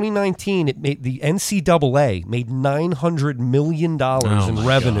 2019, the NCAA made $900 million in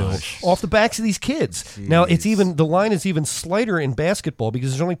revenue off the backs of these kids. Jeez. Now the line is even slighter in basketball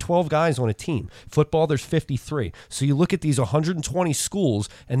because there's only 12 guys on a team. Football, there's 53. So you look at these 120 schools,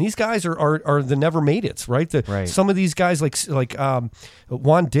 and these guys are the never made it's, right? Some of these guys like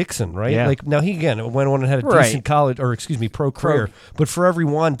Juan Dixon, right? Yeah. Like now he again went on and had a decent pro career. But for every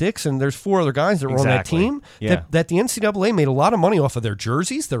Juan Dixon, there's 4 other guys that were on that team that the NCAA made a lot of money off of their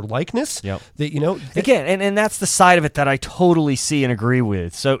jerseys, their likeness. Yep. That and that's the side of it that I totally see and agree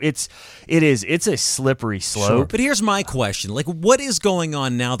with. So it's a slippery slope. Sure. But here's my question: like, what is going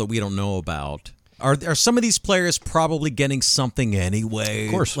on now that we don't know about? Are some of these players probably getting something anyway?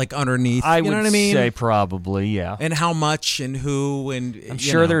 Of course, like underneath. I you know would what I mean? say probably, yeah. And how much and who and I'm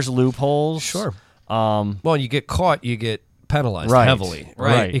sure there's loopholes. Sure. Well, you get caught, you get penalized heavily.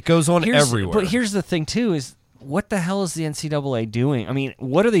 Right. It goes on everywhere. But here's the thing too: is what the hell is the NCAA doing? I mean,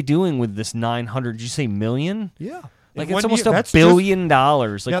 what are they doing with this 900? Did you say million? Yeah. Like In it's 1 almost year, $1 that's billion.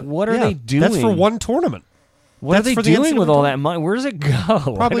 Like what are they doing? That's for one tournament. What are they for the doing with all NCAA? that money? Where does it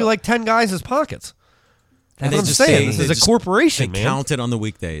go? Probably like 10 guys' pockets. And That's what I'm saying. This is a corporation, They man. count it on the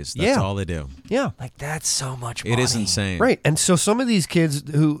weekdays. That's all they do. Yeah. Like that's so much money. It is insane. Right. And so some of these kids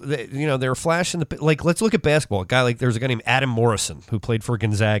who, they're flashing let's look at basketball. There's a guy named Adam Morrison who played for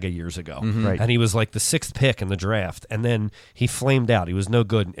Gonzaga years ago. Right. And he was like the 6th pick in the draft. And then he flamed out. He was no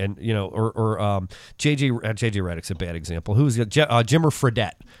good. And, JJ Redick's a bad example. Who's Jimmer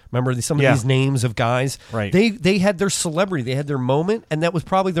Fredette. Remember some of these names of guys? Right. They had their celebrity. They had their moment. And that was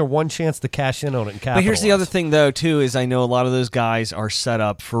probably their one chance to cash in on it and capitalize. But here's the other thing, though, too, is I know a lot of those guys are set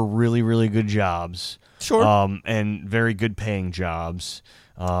up for really, really good jobs. Sure. And very good paying jobs.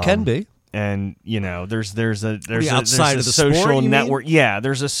 Can be. And there's a outside of the social sport, you mean? network. Yeah,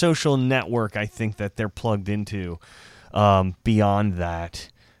 there's a social network I think that they're plugged into. Beyond that,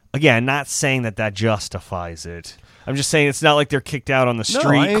 again, not saying that justifies it. I'm just saying it's not like they're kicked out on the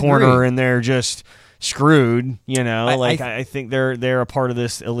street corner and they're just screwed. I think they're a part of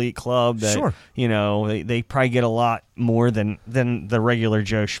this elite club that they probably get a lot more than the regular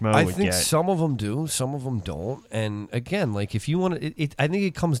Joe Schmo would get. I think some of them do, some of them don't. And again, like if you want to, I think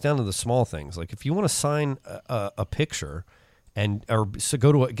it comes down to the small things. Like if you want to sign a picture or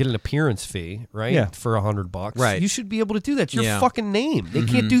get an appearance fee, right? Yeah. For $100, right? You should be able to do that. It's your fucking name. They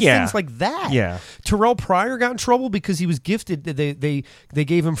can't do Yeah. things like that. Yeah. Terrell Pryor got in trouble because he was gifted. They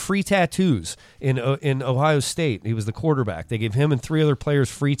gave him free tattoos in Ohio State. He was the quarterback. They gave him and 3 other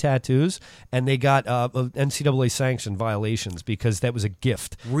players free tattoos, and they got NCAA sanctioned violations because that was a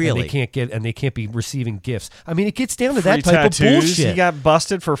gift. Really? And they can't be receiving gifts. I mean, it gets down to Free that type tattoos? of bullshit. He got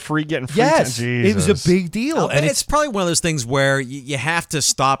busted for getting free Yes, tattoos. it was a big deal, And it's probably one of those things where you have to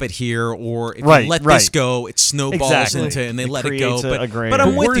stop it here, or if you let right. this go, it snowballs Exactly. into, and they let it creates go. a grain. But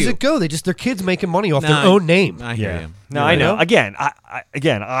I'm with where you. does it go? They're kids making money off Nah, their own name. I hear you. No, I know. Again,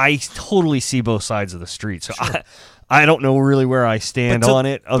 I totally see both sides of the street. So I don't know really where I stand on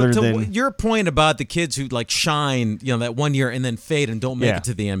it, other than your point about the kids who like shine, that 1 year and then fade and don't make it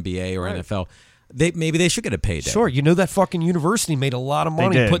to the NBA or NFL. maybe they should get a payday. Sure, that fucking university made a lot of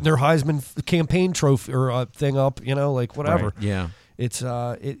money did. putting their Heisman campaign trophy or thing up, like whatever. Right. Yeah. It's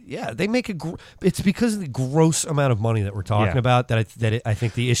they make it's because of the gross amount of money that we're talking about that I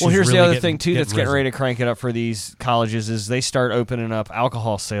think the issue. Well, here's really the other getting- thing too that's getting risen. ready to crank it up for these colleges is they start opening up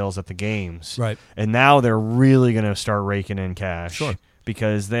alcohol sales at the games, Right. And now they're really going to start raking in cash, Sure.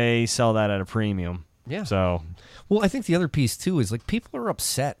 because they sell that at a premium. Yeah. So Well, I think the other piece too is like people are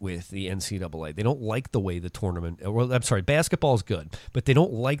upset with the NCAA. They don't like the way the tournament. Well, I'm sorry, basketball is good, but they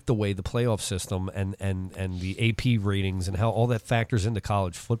don't like the way the playoff system and the AP ratings and how all that factors into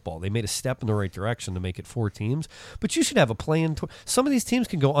college football. They made a step in the right direction to make it 4 teams, but you should have a play-in. Some of these teams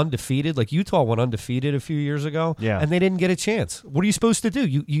can go undefeated. Like Utah went undefeated a few years ago, and they didn't get a chance. What are you supposed to do?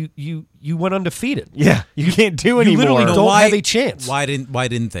 You went undefeated. Yeah, you can't do You anymore. literally don't have a chance. Why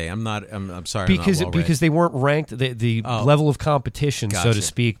didn't they? I'm sorry. Because I'm not well-read. they weren't ranked. The level of competition, so Gotcha. to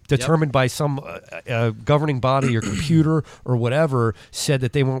speak, determined by some governing body or computer or whatever, said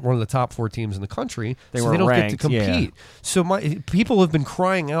that they weren't one of the top 4 teams in the country. They so weren't they don't ranked, get to compete. So people have been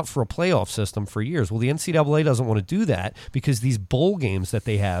crying out for a playoff system for years. Well, the NCAA doesn't want to do that because these bowl games that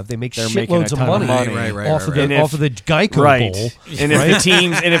they have, they make They're making shitloads a of ton money, of money. Right, off of right. the Geico right. Bowl. And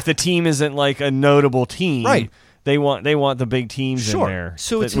if the team isn't like a notable team, Right. They want the big teams Sure. in there,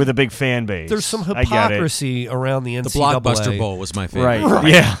 So it's- with a big fan base. There's some I get it. hypocrisy around the the NCAA. Blockbuster Bowl was my favorite.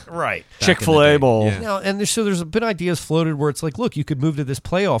 Right. Yeah. Right. Chick-fil-A Bowl. Yeah. Now, and there's been ideas floated where it's like, look, you could move to this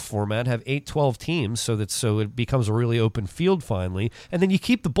playoff format, have 8-12 teams, so it becomes a really open field finally, and then you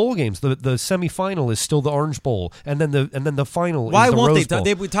keep the bowl games. The semifinal is still the Orange Bowl, and then the final. Why is the won't Rose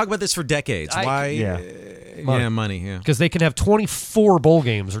they? Bowl. We talk about this for decades. Why? Yeah. Money. Yeah. Because they can have 24 bowl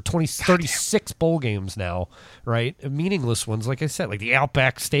games or 36 bowl games now, right? Meaningless ones, like I said, like the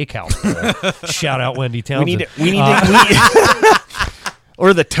Outback Steakhouse Bowl. Shout out Wendy Townsend. We need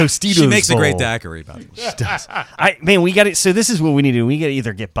or the Tostitos. She makes a great Bowl. daiquiri, by the way. She does. We got it. So this is what we need to do. We got to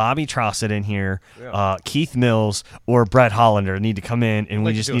either get Bobby Trossett in here, Keith Mills, or Brett Hollander need to come in, and we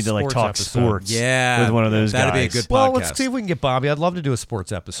Like to just do a need to like sports talk episode. sports. Yeah, with one of those that'd guys. be a good Well, podcast. let's see if we can get Bobby. I'd love to do a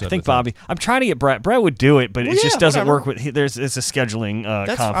sports episode. I think with him. Bobby. I'm trying to get Brett. Brett would do it, but Well, it just yeah, doesn't whatever. work with. It's a scheduling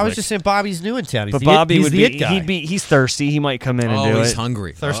conflict. I was just saying Bobby's new in town. He's but the Bobby he's would the be. it guy. He's thirsty. He might come in and do he's it.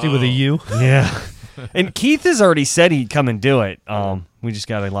 hungry. thirsty with a U. Yeah. And Keith has already said he'd come and do it. We just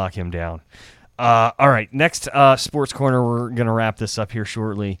got to lock him down. All right. Next Sports Corner, we're going to wrap this up here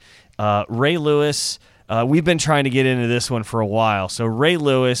shortly. Ray Lewis. We've been trying to get into this one for a while. So Ray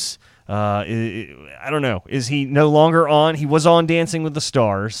Lewis, I don't know. Is he no longer on? He was on Dancing with the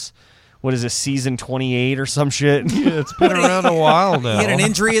Stars. What is this, season 28 or some shit? It's been around a while now. He had an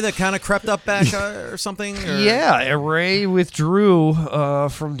injury that kind of crept up back or something? Or? Yeah, Ray withdrew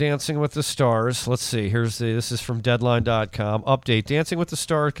from Dancing with the Stars. Let's see. This is from Deadline.com. Update. Dancing with the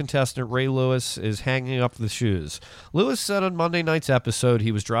Stars contestant Ray Lewis is hanging up the shoes. Lewis said on Monday night's episode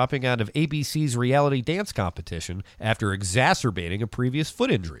he was dropping out of ABC's reality dance competition after exacerbating a previous foot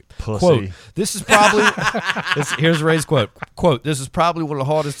injury. Pussy. Quote, this is probably... here's Ray's quote. Quote, this is probably one of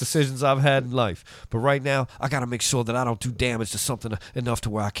the hardest decisions I've had in life. But right now, I got to make sure that I don't do damage to something enough to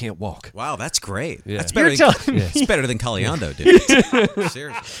where I can't walk. Wow, that's great. Yeah. That's better. It's better than Caliendo, dude.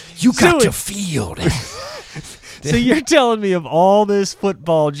 Seriously. You got to feel that. So you're telling me of all this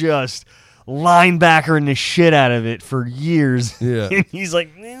football just linebackering the shit out of it for years. Yeah. And he's like,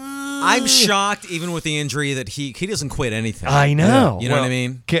 I'm shocked, even with the injury, that he doesn't quit anything. I know. You know what I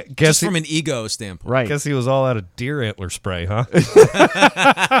mean? Guess Just from an ego standpoint. Right. Guess he was all out of deer antler spray, huh?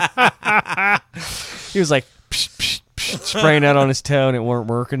 He was like psh, psh, psh, spraying that on his toe and it weren't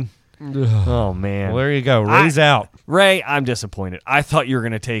working. Oh man. Well, there you go. Ray's out. Ray, I'm disappointed. I thought you were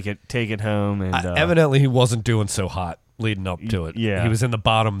gonna take it home and Evidently, he wasn't doing so hot leading up to it. Yeah. He was in the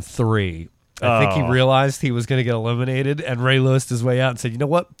bottom 3. I think he realized he was going to get eliminated, and Ray Lewis his way out and said, you know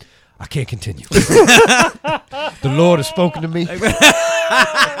what? I can't continue. The Lord has spoken to me. He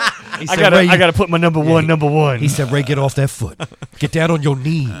said, I gotta put my number one. He said, Ray, get off that foot. Get down on your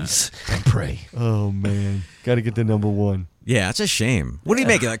knees and pray. Oh man. Gotta get the number one. Yeah, it's a shame. What did he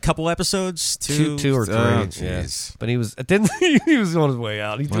make? A couple episodes? Two or three. Oh, Yeah. jeez. But he was on his way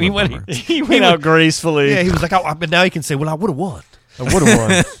out. What He a went. bummer. He went out gracefully. Yeah, he was like, but now he can say, well, I would have won. I would have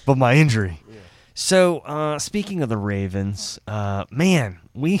won, but my injury. So, speaking of the Ravens, man,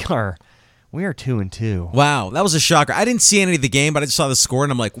 we are 2-2. Wow, that was a shocker. I didn't see any of the game, but I just saw the score,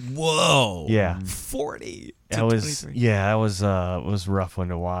 and I'm like, whoa. Yeah. 40 to That was 23. that was a rough one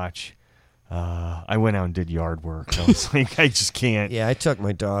to watch. I went out and did yard work. I was like, I just can't. Yeah, I took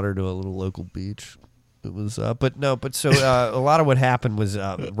my daughter to a little local beach. It was, a lot of what happened was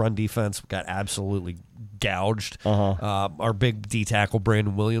run defense got absolutely gouged. Uh-huh. Our big D tackle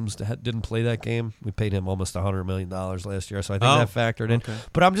Brandon Williams didn't play that game. We paid him almost $100 million last year, so I think that factored in.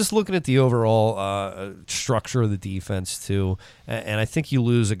 But I'm just looking at the overall structure of the defense too, and I think you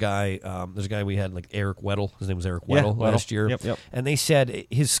lose a guy. There's a guy we had like Eric Weddle. His name was Eric Weddle last year. Yep. And they said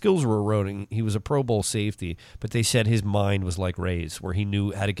his skills were eroding. He was a Pro Bowl safety, but they said his mind was like Ray's, where he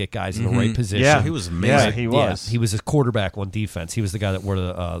knew how to get guys in the right position. Yeah, he was amazing. Yeah, he was. He was a quarterback on defense. He was the guy that wore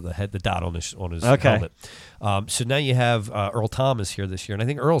the dot on his helmet. So now you have Earl Thomas here this year, and I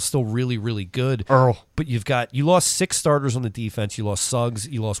think Earl's still really, really good. But you lost 6 starters on the defense. You lost Suggs,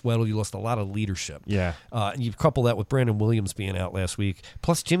 you lost Weddle, you lost a lot of leadership. Yeah. And you couple that with Brandon Williams being out last week,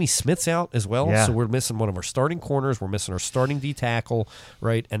 plus Jimmy Smith's out as well. Yeah. So we're missing one of our starting corners. We're missing our starting D tackle,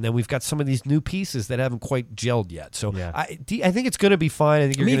 right? And then we've got some of these new pieces that haven't quite gelled yet. So I think it's going to be fine. I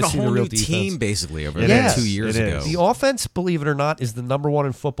think you're going to see the real defense. A whole new team basically over Yes, 2 years ago. The offense, believe it or not, is the number 1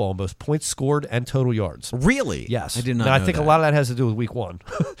 in football in both points scored and total yards. Really? Yes. I did not Now, know I think that. a lot of that has to do with week 1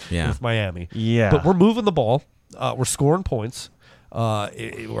 with Miami. Yeah. But we're moving the ball. We're scoring points.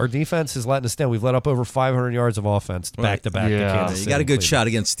 Our defense is letting us down. We've let up over 500 yards of offense back to back. to Kansas You City got a good and shot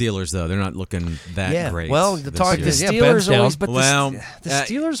against Steelers, though. They're not looking that great. Well, this talk year. The Yeah, Steelers Ben's down. always, but Well, the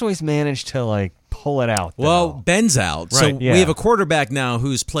Steelers always manage to like pull it out. Though. Well, Ben's out, so Right. Yeah. we have a quarterback now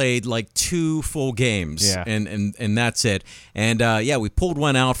who's played like 2 full games, Yeah. and that's it. And we pulled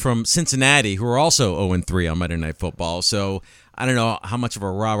one out from Cincinnati, who are also 0-3 on Monday Night Football. So I don't know how much of a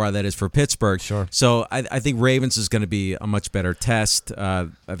rah-rah that is for Pittsburgh. Sure. So I think Ravens is going to be a much better test. I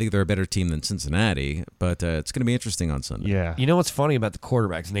think they're a better team than Cincinnati, but it's going to be interesting on Sunday. Yeah. You know what's funny about the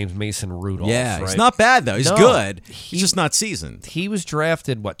quarterback? His name's Mason Rudolph. Yeah, right? he's not bad, though. He's No. good. He's just not seasoned. He was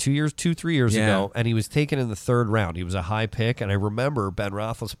drafted, 3 years Yeah. ago, and he was taken in the 3rd round. He was a high pick, and I remember Ben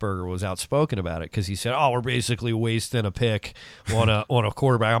Roethlisberger was outspoken about it because he said, we're basically wasting a pick on a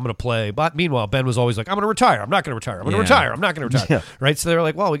quarterback. I'm going to play. But meanwhile, Ben was always like, I'm going to retire. I'm not going to retire. I'm going to retire. I'm not going to retire. Right? So they were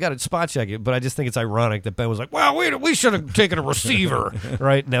like, well, we got to spot check it. But I just think it's ironic that Ben was like, well, we should have taken a receiver.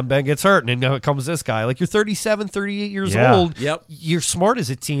 Right? And then Ben gets hurt, and then now it comes this guy. Like, you're 37, 38 years old. Yep. You're smart as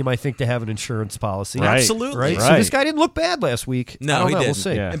a team, I think, to have an insurance policy. Right. Absolutely. Right? So Right. this guy didn't look bad last week. I No, don't he know. didn't. We'll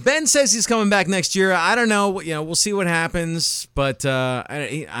see. Yeah. And Ben says he's coming back next year. I don't know. We'll see what happens. But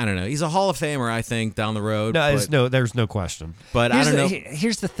I don't know. He's a Hall of Famer, I think, down the road. There's no question. But I don't know.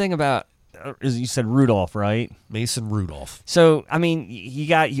 Here's the thing about, as you said, Rudolph, right? Mason Rudolph. So I mean,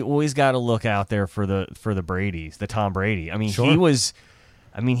 you always got to look out there for the Brady's, the Tom Brady. I mean, Sure. he was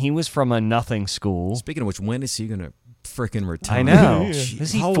from a nothing school. Speaking of which, when is he going to freaking retire? I know. Jeez.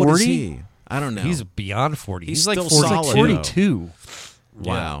 Is he How old 40? is he? I don't know. He's beyond 40. He's like still 40, solid, 42.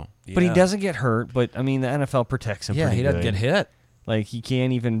 Wow. But he doesn't get hurt. But I mean, the NFL protects him. Yeah, pretty he doesn't good. get hit. Like he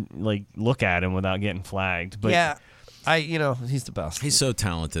can't even like look at him without getting flagged. But yeah. He's the best. He's so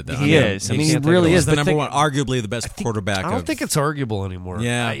talented, though. He is. I mean, he can't take really it is. He's the But number think- one, arguably the best quarterback. I don't think it's arguable anymore.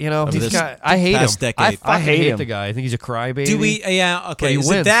 Yeah. Of he's this got. I hate him. past decade. I fucking hate hate him. the guy. I think he's a crybaby. Do we? Yeah. But Okay. he Is it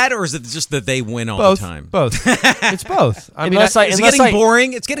wins. that, or is it just that they win all both? the time? Both. It's both. I mean, Unless Is it getting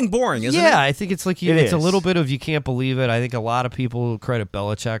boring? It's getting boring, isn't it? yeah, I think it's like it's a is. little bit of you can't believe it. I think a lot of people credit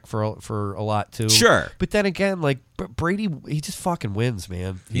Belichick for a lot too. Sure. But then again, like Brady, he just fucking wins,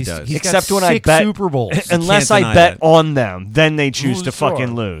 man. He does. He's got Except when I 6 bet Super Bowls. Unless can't I deny bet that. on them, then they choose Well, to sure.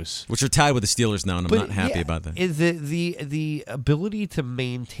 fucking lose. Which are tied with the Steelers now, and I'm not happy about that. Is the ability to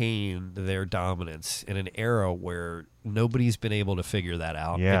maintain their dominance in an era where nobody's been able to figure that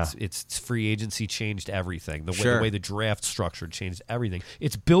out. Yeah. It's free agency changed everything. The Sure. way the draft structured changed everything.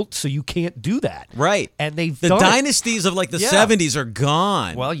 It's built so you can't do that. Right. And they've The done it. dynasties of like the Yeah. 70s are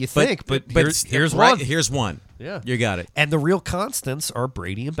gone. Well, you think, but here's right, one. Here's one. Yeah. You got it. And the real constants are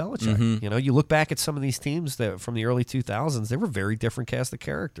Brady and Belichick. Mm-hmm. You know, you look back at some of these teams that from the early 2000s, they were very different cast of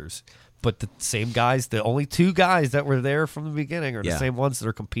characters. But the same guys, the only 2 guys that were there from the beginning are the Yeah. same ones that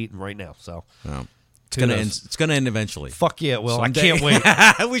are competing right now. So Well, it's Who gonna knows? end. It's gonna end eventually. fuck yeah, Will. Someday. I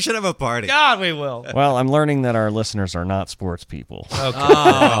can't wait. We should have a party. God, we will. Well, I'm learning that our listeners are not sports people.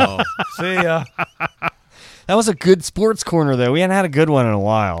 Oh, See ya. That was a good sports corner, though. We hadn't had a good one in a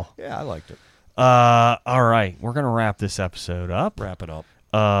while. Yeah, I liked it. All right, we're gonna wrap this episode up. Wrap it up.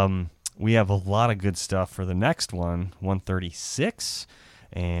 We have a lot of good stuff for the next one, 136,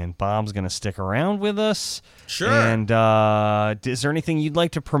 and Bob's gonna stick around with us. Sure. And is there anything you'd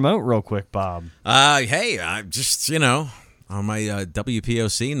like to promote, real quick, Bob? hey, I just on my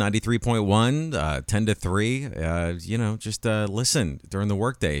WPOC 93.1, 10 to 3. Just listen during the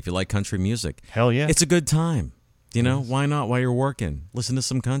workday if you like country music. Hell yeah. It's a good time. Why not while you're working? Listen to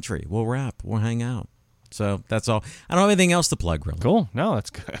some country. We'll rap. We'll hang out. So that's all. I don't have anything else to plug, really. Cool. No,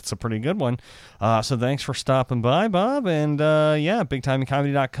 that's a pretty good one. So thanks for stopping by, Bob. And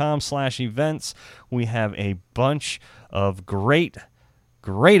bigtimingcomedy.com/events. We have a bunch of great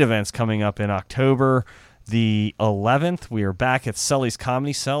events coming up in October. The 11th, we are back at Sully's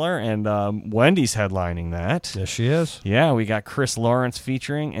Comedy Cellar, and Wendy's headlining that. Yes, she is. Yeah, we got Chris Lawrence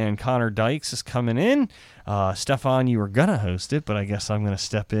featuring, and Connor Dykes is coming in. Stefan, you were going to host it, but I guess I'm going to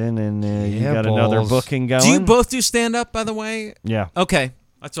step in, and you got another booking going. Do you both do stand-up, by the way? Yeah. Okay,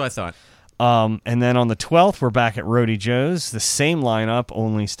 that's what I thought. And then on the 12th, we're back at Roadie Joe's. The same lineup,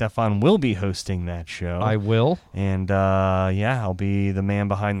 only Stefan will be hosting that show. I will. And, I'll be the man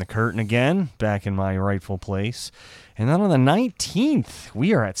behind the curtain again, back in my rightful place. And then on the 19th,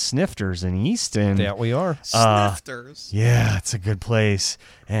 we are at Snifters in Easton. That we are. Snifters. Yeah, it's a good place.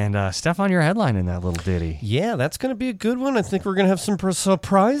 And Stefan, you're headlining that little ditty. Yeah, that's going to be a good one. I think we're going to have some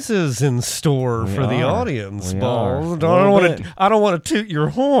surprises in store for the audience, Balls. I don't want to toot your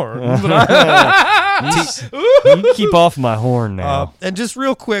horn. But you keep off my horn now. And just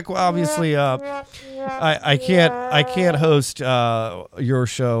real quick, obviously, I can't host your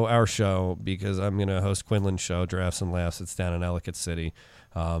show, our show, because I'm going to host Quinlan's show, Drafts and Laughs. It's down in Ellicott City.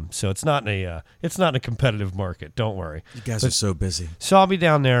 So it's not in a competitive market. Don't worry. You guys are so busy. So I'll be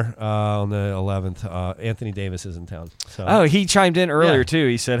down there on the 11th. Anthony Davis is in town. So. He chimed in earlier too.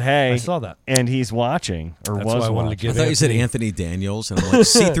 He said, "Hey," I saw that, and he's watching or That's was why I wanted watching. to give. I thought you said Anthony Daniels, and I'm like,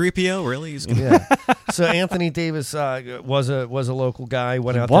 C-3PO, really? Yeah. So Anthony Davis was a local guy.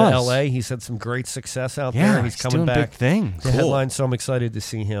 Went out to L.A. He's had some great success out there. He's coming doing back. Big things. The headline. So I'm excited to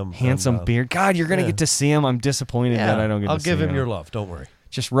see him. Handsome beard. God, you're gonna get to see him. I'm disappointed that I don't get to see him. I'll give him your love. Don't worry.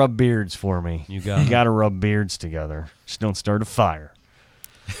 Just rub beards for me. You got to rub beards together. Just don't start a fire.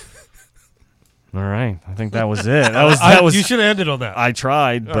 All right. I think that was it. That was. You should have ended on that. I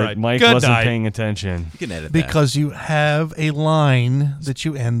tried, but right. Mike Good wasn't night. paying attention. You can edit Because you have a line that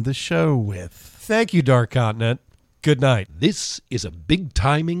you end the show with. Thank you, Dark Continent. Good night. This is a Big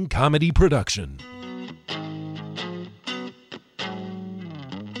Timing Comedy production.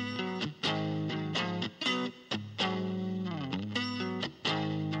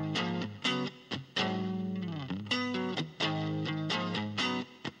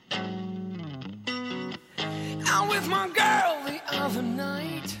 I'm with my girl the other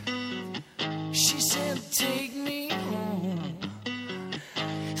night. She said, take me home.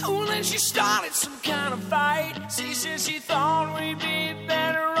 Oh, then she started some kind of fight. She said she thought we'd be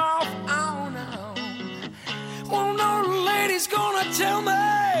better off on our own. Well, no lady's gonna tell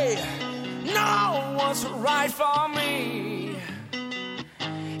me no what's right for me.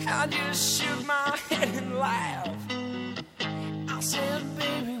 I just shook my head and laughed. I said,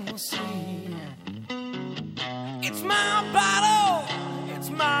 baby, we'll see. It's my bottle, it's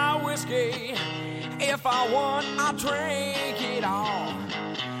my whiskey. If I want, I'll drink it all.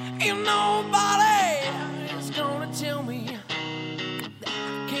 And nobody is gonna tell me that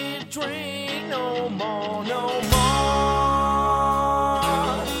I can't drink no more, no more,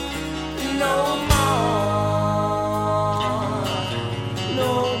 no more,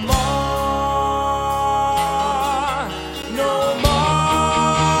 no more, no more,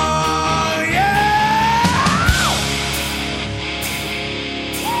 yeah!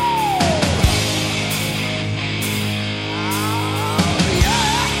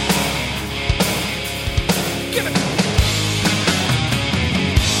 Give it.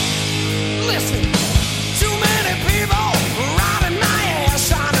 Listen, too many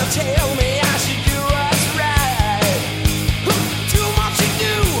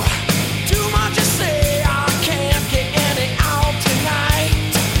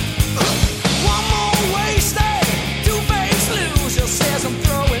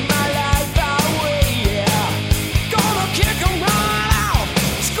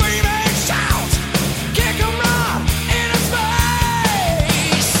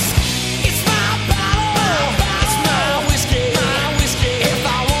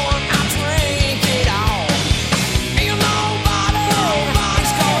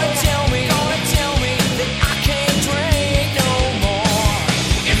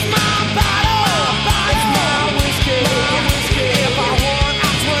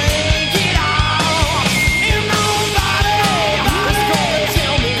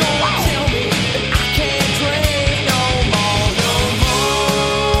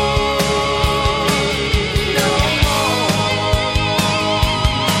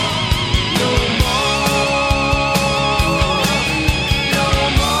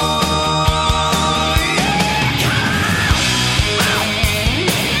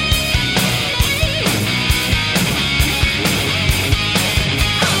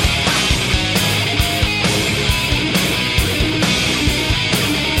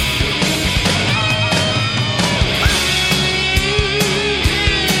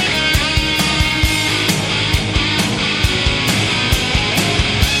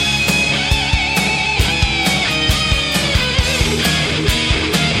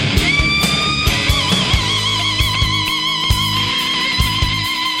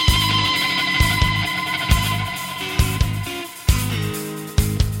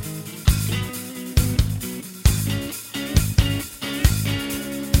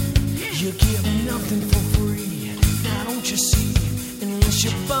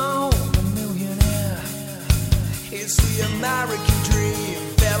born a millionaire. It's the American dream,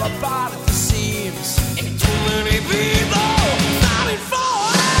 fell apart at the seams. And too many people